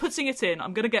like, I'm putting it in,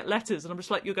 I'm going to get letters. And I'm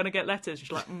just like, you're going to get letters?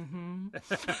 She's like, mm-hmm.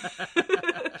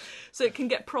 So it can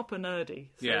get proper nerdy.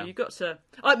 So yeah. You've got to...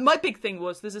 my big thing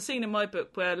was, there's a scene in my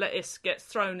book where Lettice gets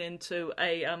thrown into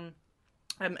a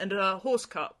horse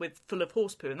cart full of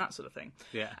horse poo and that sort of thing.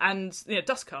 Yeah. And,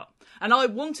 dust cart. And I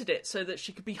wanted it so that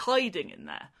she could be hiding in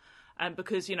there. And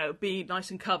because, be nice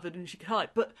and covered and she could hide.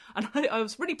 And I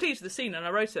was really pleased with the scene and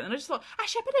I wrote it. And I just thought,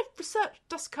 actually, I better research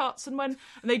dust carts. And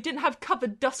they didn't have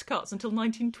covered dust carts until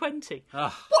 1920.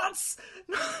 Oh. What?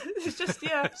 It's just,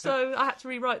 so I had to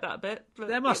rewrite that a bit.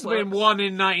 There must have been one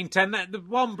in 1910. The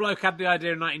one bloke had the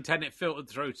idea in 1910, it filtered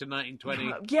through to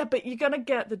 1920. Yeah, but you're going to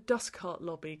get the dust cart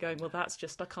lobby going, well, that's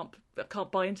just, I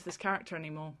can't buy into this character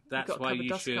anymore. That's why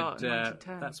you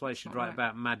should write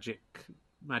about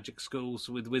magic schools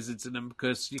with wizards in them,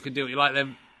 because you can do what you like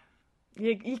them.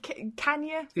 Can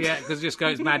you? Yeah, because it just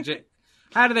goes magic.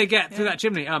 How do they get through that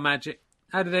chimney? Oh, magic.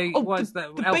 How do they... why does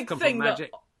that elf come from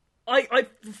magic? I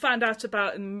found out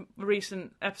about in a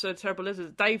recent episode of Terrible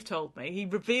Lizards. Dave told me. He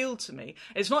revealed to me.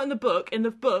 It's not in the book. In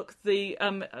the book, the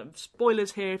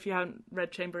spoilers here if you haven't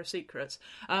read Chamber of Secrets,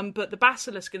 but the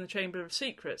basilisk in the Chamber of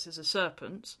Secrets is a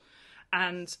serpent,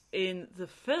 and in the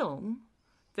film...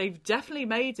 They've definitely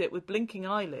made it with blinking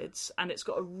eyelids, and it's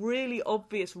got a really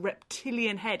obvious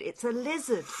reptilian head. It's a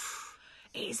lizard.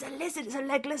 It's a lizard. It's a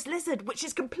legless lizard, which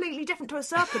is completely different to a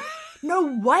serpent.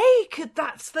 No way could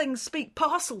that thing speak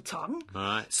parcel tongue.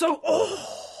 Right. So,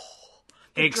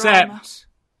 Except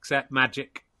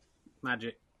magic.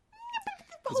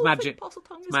 It's magic. Parcel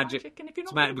tongue is magic. And if you're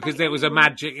it's not because there was a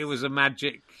magic. It was a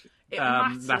magic.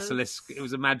 matters. Basilisk. It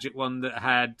was a magic one that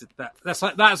had that. That's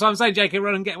what I'm saying. J.K.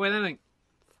 Rowling get away with anything.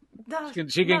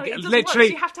 She can it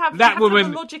literally. You have to have, that woman.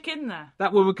 Have the logic in there.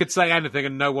 That woman could say anything,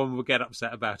 and no one would get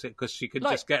upset about it because she could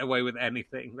just get away with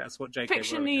anything. That's what J.K.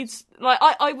 Fiction Rowling needs. Like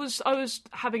I was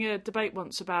having a debate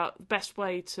once about the best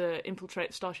way to infiltrate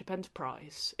the Starship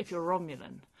Enterprise if you're a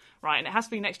Romulan. Right, and it has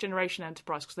to be Next Generation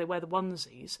Enterprise because they wear the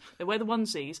onesies.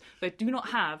 They do not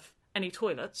have any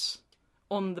toilets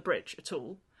on the bridge at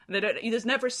all. And they don't. There's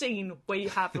never a scene where you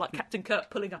have like Captain Kirk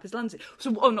pulling up his onesie.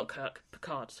 So, not Kirk,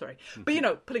 Picard, sorry.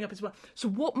 But pulling up his one. So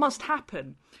what must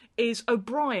happen is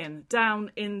O'Brien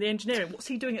down in the engineering. What's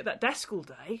he doing at that desk all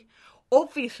day?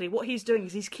 Obviously, what he's doing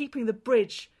is he's keeping the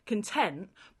bridge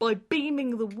content by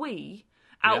beaming the wee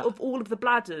out of all of the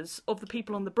bladders of the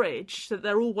people on the bridge, so that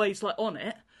they're always like on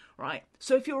it. Right.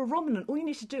 So if you're a Romulan, all you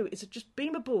need to do is just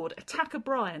beam aboard, attack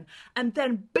O'Brien, and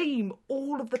then beam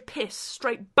all of the piss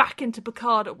straight back into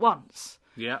Picard at once.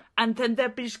 Yeah. And then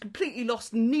they'd be just completely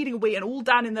lost, needing a wee, and all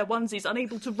down in their onesies,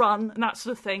 unable to run, and that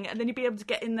sort of thing, and then you'd be able to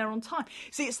get in there on time.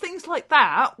 See, it's things like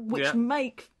that which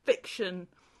make fiction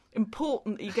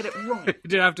important that you get it right. You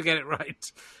do have to get it right.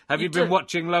 Have you been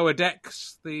watching Lower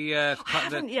Decks? I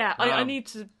haven't yet. I need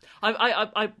to.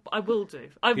 I will do.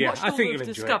 I've watched all of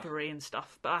Discovery and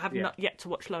stuff, but I have not yet to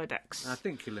watch Lower Decks. I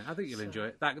think you'll enjoy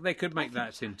it. They could make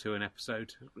that into an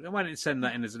episode. Why don't you send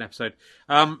that in as an episode?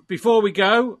 Before we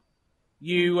go,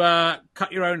 you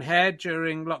cut your own hair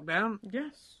during lockdown.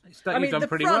 Yes, you've done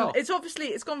pretty well.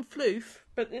 It's gone floof,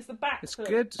 but it's the back. It's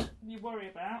good. You worry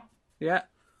about. Yeah.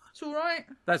 It's all right.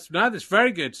 That's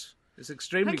very good. It's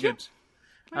extremely good.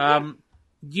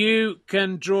 You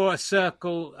can draw a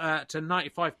circle to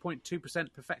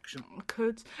 95.2% perfection. I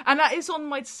could. And that is on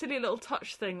my silly little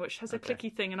touch thing, which has a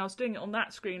clicky thing, and I was doing it on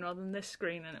that screen rather than this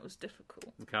screen, and it was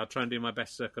difficult. Okay, I'll try and do my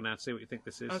best circle now to see what you think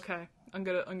this is. Okay, I'm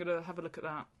gonna have a look at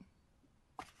that.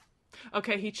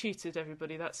 Okay, he cheated,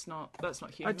 everybody. That's not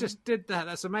human. I just did that.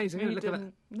 That's amazing. No, you Look didn't.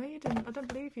 at that. No, you didn't. I don't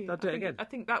believe you. I'll do it again. I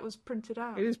think that was printed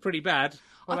out. It is pretty bad.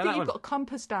 I think you've got a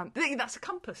compass down. That's a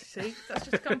compass, see? That's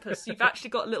just a compass. You've actually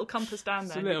got a little compass down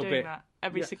there. It's a little bit. That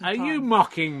every single time. Are you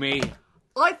mocking me?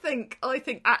 I think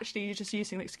actually you're just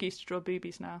using an excuse to draw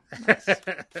boobies now.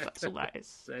 That's all that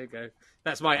is. There you go.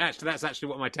 That's actually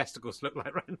what my testicles look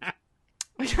like right now.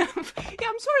 Yeah, I'm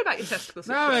sorry about your testicles.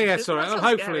 No, yeah, it's all right. Well,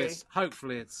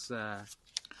 hopefully it's.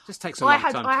 Just takes a long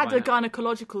time. I had a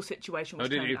gynecological situation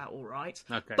which turned out all right.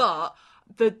 Okay. But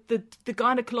the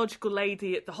gynecological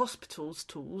lady at the hospital's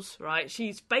tools, right?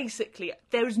 She's basically,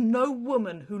 there is no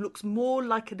woman who looks more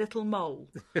like a little mole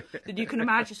than you can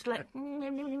imagine. Just like,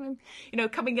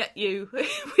 coming at you,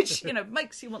 which,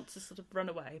 makes you want to sort of run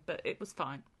away. But it was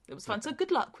fine. It was fine. So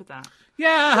good luck with that.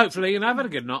 Yeah, hopefully. I've had a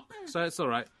good knock, so it's all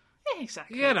right. Yeah,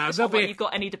 exactly. It's not like you've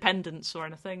got any dependents or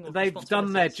anything. Or they've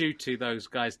done their duty, those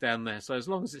guys down there. So as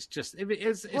long as it's just, if it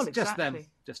is, it's just them.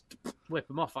 Just whip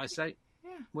them off, I say.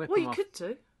 Yeah. Well, you could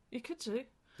do.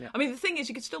 Yeah. I mean, the thing is,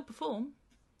 you could still perform.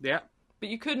 Yeah. But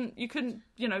you couldn't,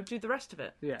 do the rest of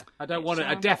it. Yeah. I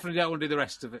definitely don't want to do the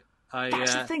rest of it.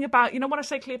 That's the thing about, when I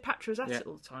say Cleopatra was at it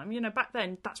all the time, back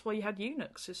then, that's why you had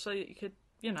eunuchs, is so that you could,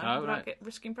 without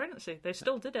risking pregnancy. They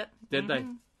still did it. Did they?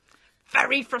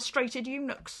 Very frustrated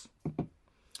eunuchs.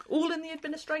 All in the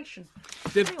administration.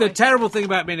 The terrible thing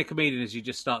about being a comedian is you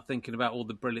just start thinking about all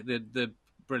the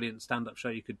brilliant stand-up show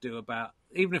you could do about,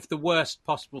 even if the worst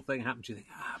possible thing happens, you think,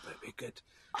 but it'd be good.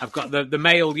 I've got the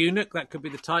male eunuch, that could be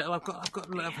the title. I've got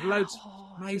loads.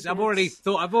 Amazing. I've already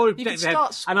predicted ahead,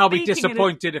 and I'll be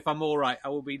disappointed if I'm all right. I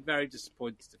will be very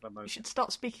disappointed if I'm okay. You should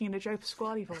start speaking in a Joe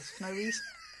Pasquale voice for no reason.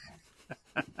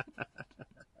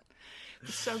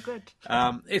 It's so good.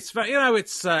 It's very,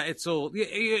 it's all.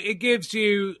 It gives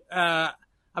you. I'm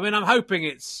hoping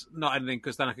it's not anything,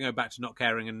 because then I can go back to not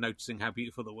caring and noticing how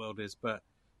beautiful the world is. But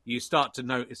you start to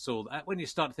notice all that when you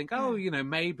start to think,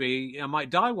 maybe I might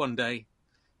die one day.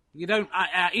 You don't.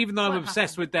 Even though I'm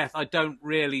obsessed with death, I don't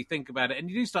really think about it. And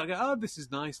you do start to go, oh, this is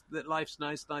nice. That life's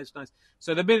nice.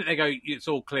 So the minute they go, it's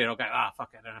all clear. I'll go, fuck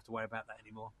it, I don't have to worry about that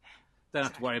anymore. Don't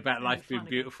have to worry about life being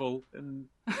beautiful and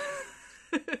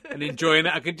enjoying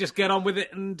it. I could just get on with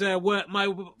it and work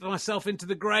myself into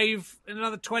the grave in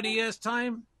another 20 years'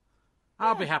 time.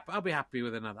 I'll be happy. I'll be happy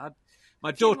with another.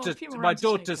 My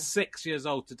daughter's 6 years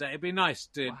old today. It'd be nice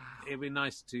to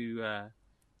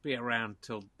be around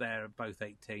till they're both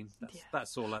 18.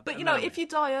 That's all. But if you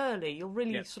die early, you'll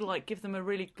really sort of like give them a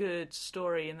really good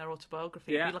story in their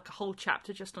autobiography. It'll be like a whole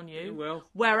chapter just on you. It will.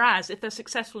 Whereas if they're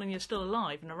successful and you're still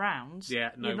alive and around,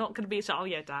 you're not going to be so,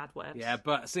 Dad, whatever. Yeah,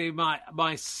 but see,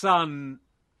 my son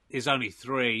is only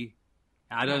 3.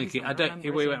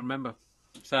 We won't remember.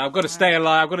 So I've got to stay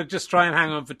alive. I've got to just try and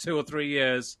hang on for 2 or 3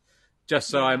 years, just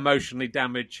so I emotionally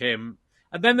damage him,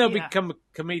 and then they'll become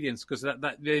comedians, because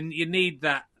that you need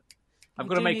that. I've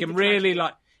got to make him really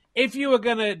like. If you were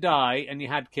going to die and you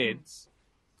had kids,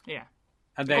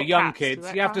 and they're young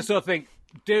kids, you have to sort of think: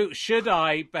 should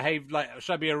I behave like?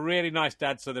 Should I be a really nice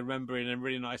dad so they remember in a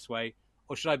really nice way,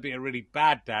 or should I be a really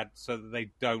bad dad so that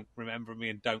they don't remember me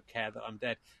and don't care that I'm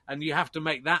dead? And you have to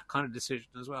make that kind of decision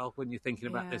as well when you're thinking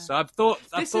about this. So I've thought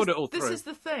it all through. This is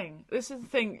the thing,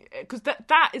 because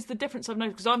that is the difference I've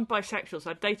noticed, because I'm bisexual,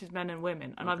 so I've dated men and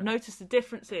women, and I've noticed the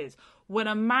difference is when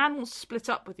a man wants to split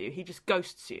up with you, he just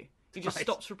ghosts you. He just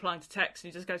stops replying to texts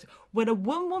and he just goes. When a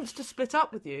woman wants to split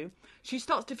up with you, she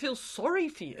starts to feel sorry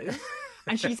for you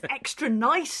and she's extra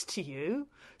nice to you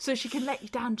so she can let you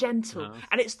down gentle. Oh.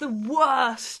 And it's the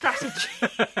worst strategy.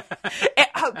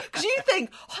 Because you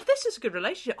think, this is a good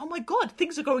relationship. Oh my God,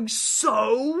 things are going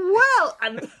so well.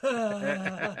 And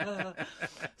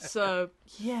so,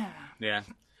 yeah. Yeah.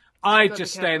 I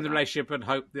just stay in the relationship and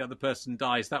hope the other person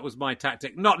dies. That was my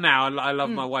tactic. Not now. I love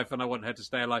my wife and I want her to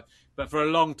stay alive. But for a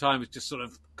long time, it's just sort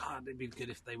of, God, it'd be good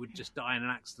if they would just die in an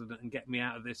accident and get me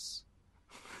out of this.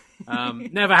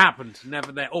 Never happened.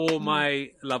 Never there. All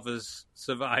my lovers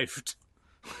survived.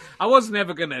 I was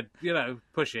never going to,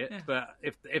 push it. Yeah. But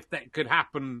if that could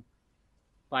happen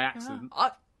by accident. Yeah.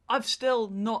 I've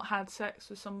still not had sex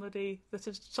with somebody that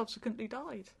has subsequently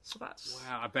died. So that's...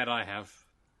 Wow, I bet I have.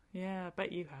 Yeah, I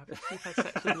bet you have. You've had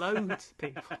sex with loads of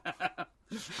people.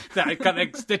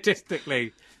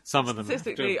 Statistically, some of them.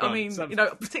 Statistically, I mean,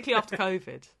 particularly after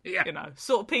COVID.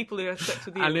 Sort of people who have sex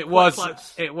with you. And it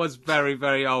was very,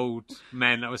 very old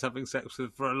men I was having sex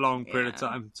with for a long period of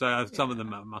time. So some of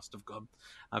them must have gone.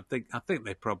 I think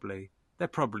they're probably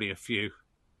a few.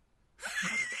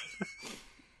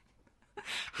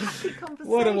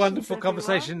 What a wonderful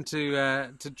conversation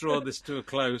to draw this to a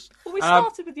close. Well, we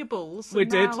started with your balls. We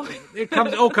did. It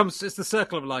all comes. It's the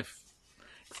circle of life.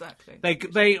 Exactly. But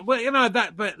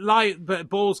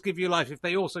balls give you life. If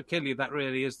they also kill you, that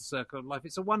really is the circle of life.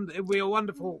 It's a wonder. We are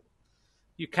wonderful.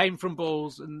 You came from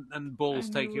balls, and balls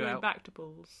take you out. Back to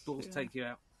balls. Balls take you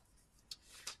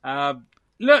out.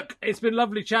 Look, it's been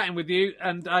lovely chatting with you,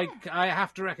 and I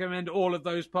have to recommend all of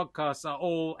those podcasts. Are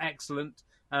all excellent.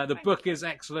 The book is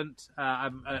excellent.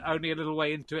 I'm only a little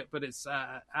way into it, but it's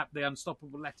at The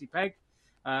Unstoppable Letty Peg.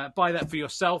 buy that for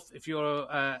yourself if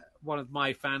you're one of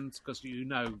my fans, because you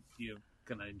know you're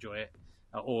going to enjoy it,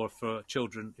 or for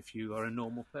children if you are a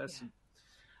normal person.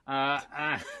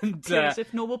 Please,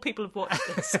 if normal people have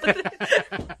watched this.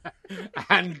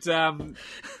 And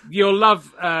you'll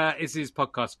love Izzy's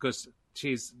podcast because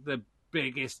she's the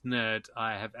biggest nerd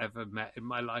I have ever met in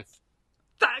my life.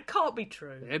 That can't be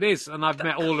true. It is, and I've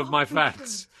met all of my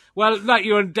fans. Well, like,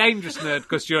 you're a dangerous nerd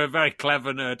because you're a very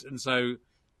clever nerd, and so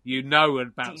you know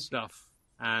about stuff.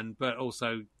 But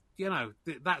also, you know,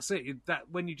 that's it. That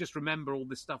when you just remember all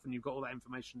this stuff and you've got all that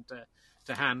information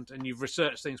to hand and you've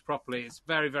researched things properly, it's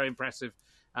very, very impressive.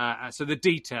 So the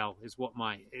detail is what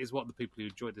the people who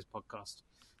enjoy this podcast,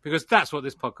 because that's what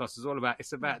this podcast is all about.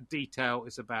 It's about detail.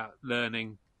 It's about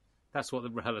learning. That's what the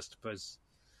RHLSTP is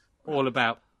all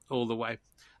about all the way.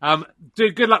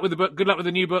 Good luck with the book. Good luck with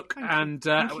the new book. Thank And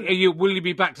you. will you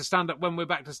be back to stand up when we're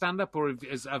back to stand up, or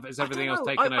is everything else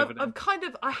taken over now?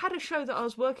 I had a show that I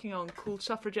was working on called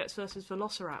Suffragettes versus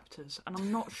Velociraptors, and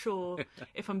I'm not sure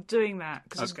if I'm doing that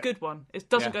because it's a good one. It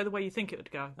doesn't go the way you think it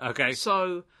would go. Okay.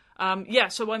 So,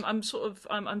 so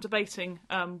I'm debating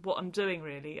what I'm doing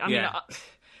really. I mean,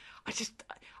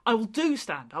 I will do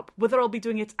stand-up, whether I'll be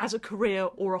doing it as a career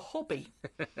or a hobby.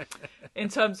 In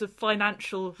terms of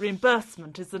financial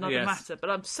reimbursement is another matter. But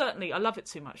I love it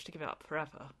too much to give it up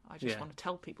forever. I just want to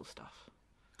tell people stuff.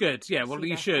 Good, yeah. Well,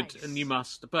 you should and you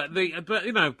must. But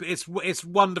you know, it's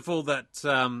wonderful that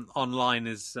online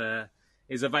is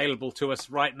available to us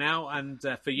right now, and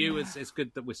for you, it's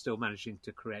good that we're still managing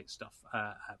to create stuff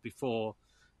before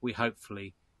we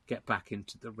hopefully get back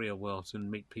into the real world and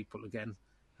meet people again.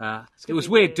 It was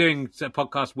weird doing a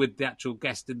podcast with the actual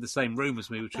guest in the same room as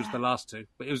me, which was the last two.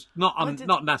 But it was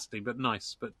not nasty, but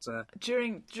nice. But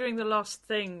during the last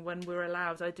thing when we were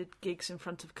allowed, I did gigs in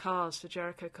front of cars for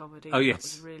Jericho Comedy. Oh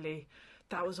yes,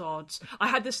 that was odd. I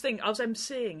had this thing. I was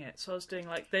emceeing it, so I was doing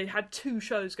they had two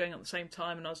shows going on at the same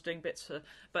time, and I was doing bits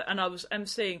and I was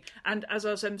emceeing. And as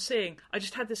I was emceeing, I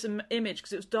just had this image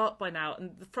because it was dark by now,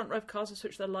 and the front row of cars had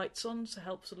switched their lights on to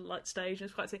help sort of light stage, and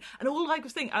it's quite a thing. And all I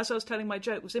was thinking as I was telling my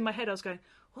joke was in my head, I was going,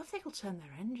 "What if they all turn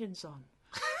their engines on?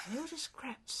 They all just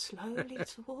crept slowly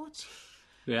towards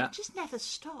you. Yeah, it just never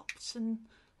stopped and."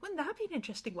 Wouldn't that be an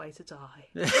interesting way to die?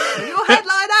 Your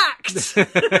headline act!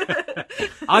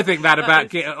 I think that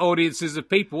about audiences of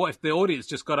people. What if the audience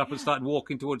just got up and started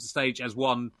walking towards the stage as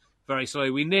one very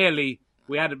slowly?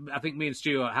 I think me and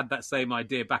Stuart had that same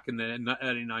idea back in the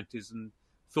early 90s and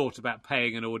thought about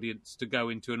paying an audience to go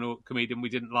into a comedian we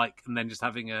didn't like and then just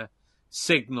having a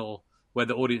signal where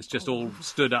the audience just all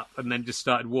stood up and then just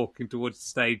started walking towards the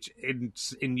stage in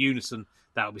unison.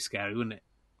 That would be scary, wouldn't it?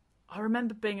 I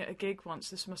remember being at a gig once,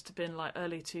 this must have been like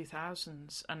early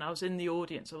 2000s, and I was in the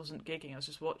audience, I wasn't gigging, I was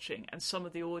just watching, and some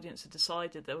of the audience had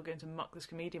decided they were going to muck this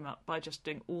comedian up by just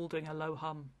doing a low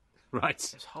hum. Right.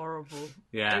 It was horrible.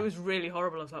 Yeah. It was really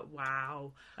horrible. I was like,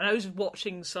 wow. And I was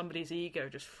watching somebody's ego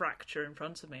just fracture in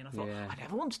front of me, and I thought, I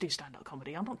never want to do stand-up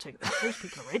comedy, I'm not taking that, those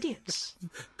people are idiots.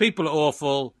 People are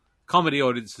awful, comedy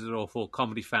audiences are awful,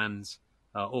 comedy fans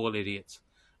are all idiots.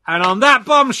 And on that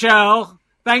bombshell...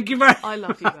 Thank you very much. I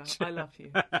love you, though. I love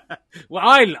you. Well,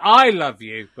 I love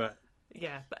you, but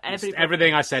yeah, but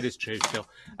everything I said is true still.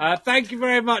 Thank you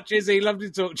very much, Izzy. Lovely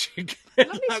to talk to you.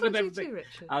 Lovely to talk to you too,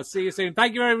 Richard. I'll see you soon.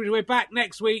 Thank you very much. We're back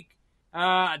next week.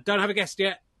 Don't have a guest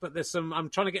yet, but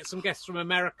I'm trying to get some guests from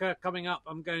America coming up.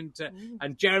 I'm going to,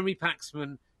 and Jeremy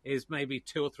Paxman is maybe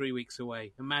 2 or 3 weeks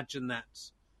away. Imagine that,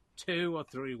 2 or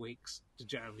 3 weeks to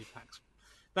Jeremy Paxman.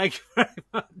 Thank you very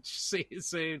much. See you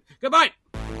soon. Goodbye.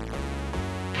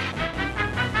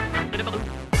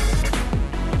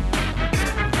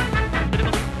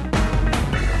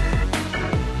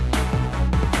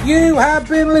 You have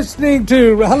been listening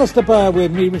to RHLSTP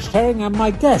with me, Rich Herring, and my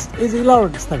guest, Izzy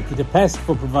Lawrence. Thank you to Pest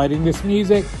for providing this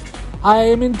music. I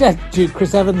am in debt to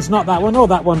Chris Evans, not that one, or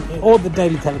the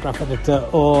Daily Telegraph editor,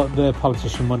 or the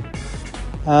politician one,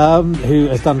 who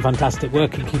has done fantastic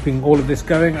work in keeping all of this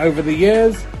going over the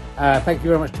years. Thank you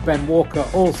very much to Ben Walker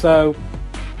also,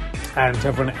 and to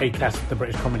everyone at ACAST, the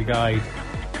British Comedy Guide,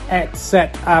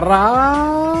 etc.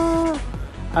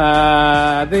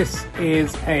 This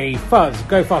is a Fuzz,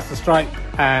 Go Faster Stripe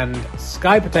and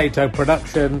Sky Potato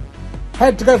production.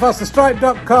 Head to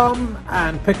gofasterstripe.com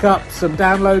and pick up some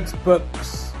downloads,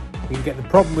 books. You can get The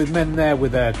Problem with Men there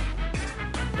with a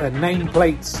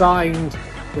nameplate signed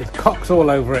with cocks all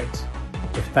over it,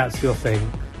 if that's your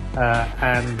thing.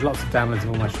 And lots of downloads of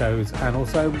all my shows, and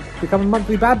also become a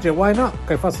monthly badger. Why not?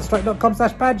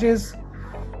 gofasterstripe.com/badges.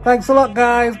 Thanks a lot,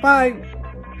 guys. Bye.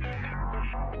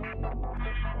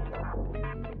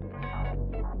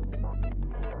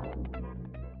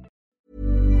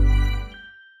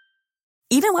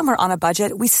 Even when we're on a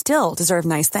budget, we still deserve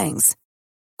nice things.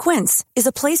 Quince is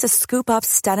a place to scoop up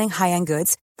stunning high-end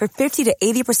goods for 50 to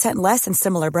 80% less than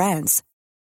similar brands.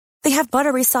 They have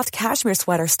buttery soft cashmere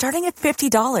sweaters starting at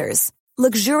 $50,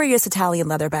 luxurious Italian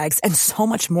leather bags, and so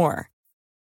much more.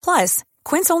 Plus,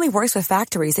 Quince only works with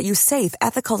factories that use safe,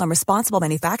 ethical, and responsible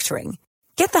manufacturing.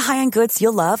 Get the high-end goods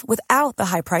you'll love without the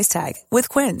high price tag with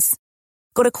Quince.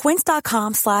 Go to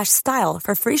quince.com/style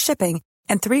for free shipping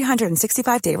and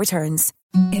 365-day returns.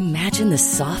 Imagine the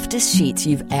softest sheets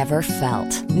you've ever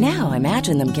felt. Now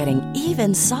imagine them getting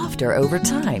even softer over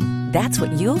time. That's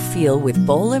what you'll feel with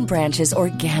Boll & Branch's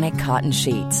organic cotton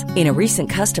sheets. In a recent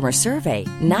customer survey,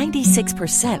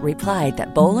 96% replied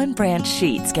that Boll & Branch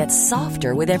sheets get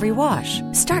softer with every wash.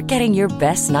 Start getting your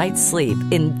best night's sleep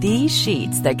in these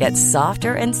sheets that get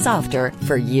softer and softer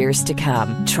for years to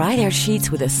come. Try their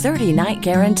sheets with a 30-night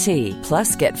guarantee.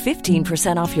 Plus, get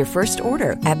 15% off your first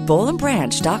order at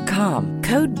bollandbranch.com.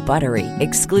 Code BUTTERY.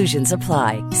 Exclusions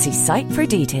apply. See site for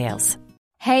details.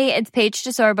 Hey, it's Paige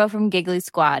DeSorbo from Giggly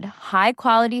Squad. High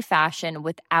quality fashion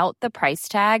without the price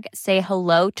tag. Say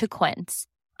hello to Quince.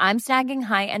 I'm snagging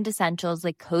high-end essentials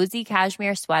like cozy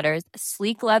cashmere sweaters,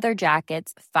 sleek leather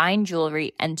jackets, fine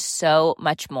jewelry, and so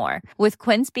much more. With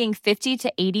Quince being 50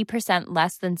 to 80%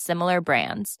 less than similar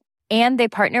brands. And they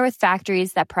partner with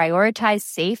factories that prioritize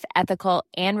safe, ethical,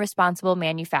 and responsible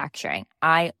manufacturing.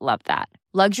 I love that.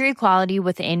 Luxury quality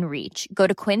within reach. Go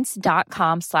to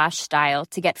quince.com/style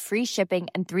to get free shipping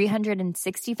and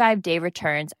 365-day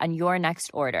returns on your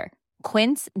next order.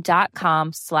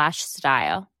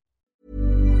 Quince.com/style.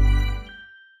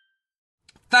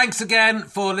 Thanks again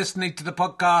for listening to the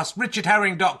podcast.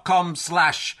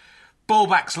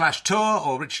 richardherring.com/ballback/tour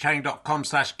or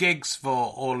richardherring.com/gigs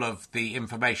for all of the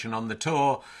information on the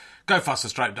tour.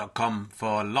 GoFasterStroke.com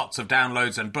for lots of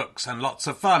downloads and books and lots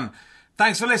of fun.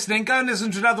 Thanks for listening. Go and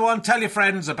listen to another one. Tell your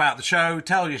friends about the show.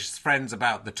 Tell your friends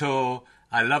about the tour.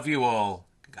 I love you all.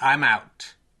 I'm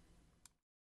out.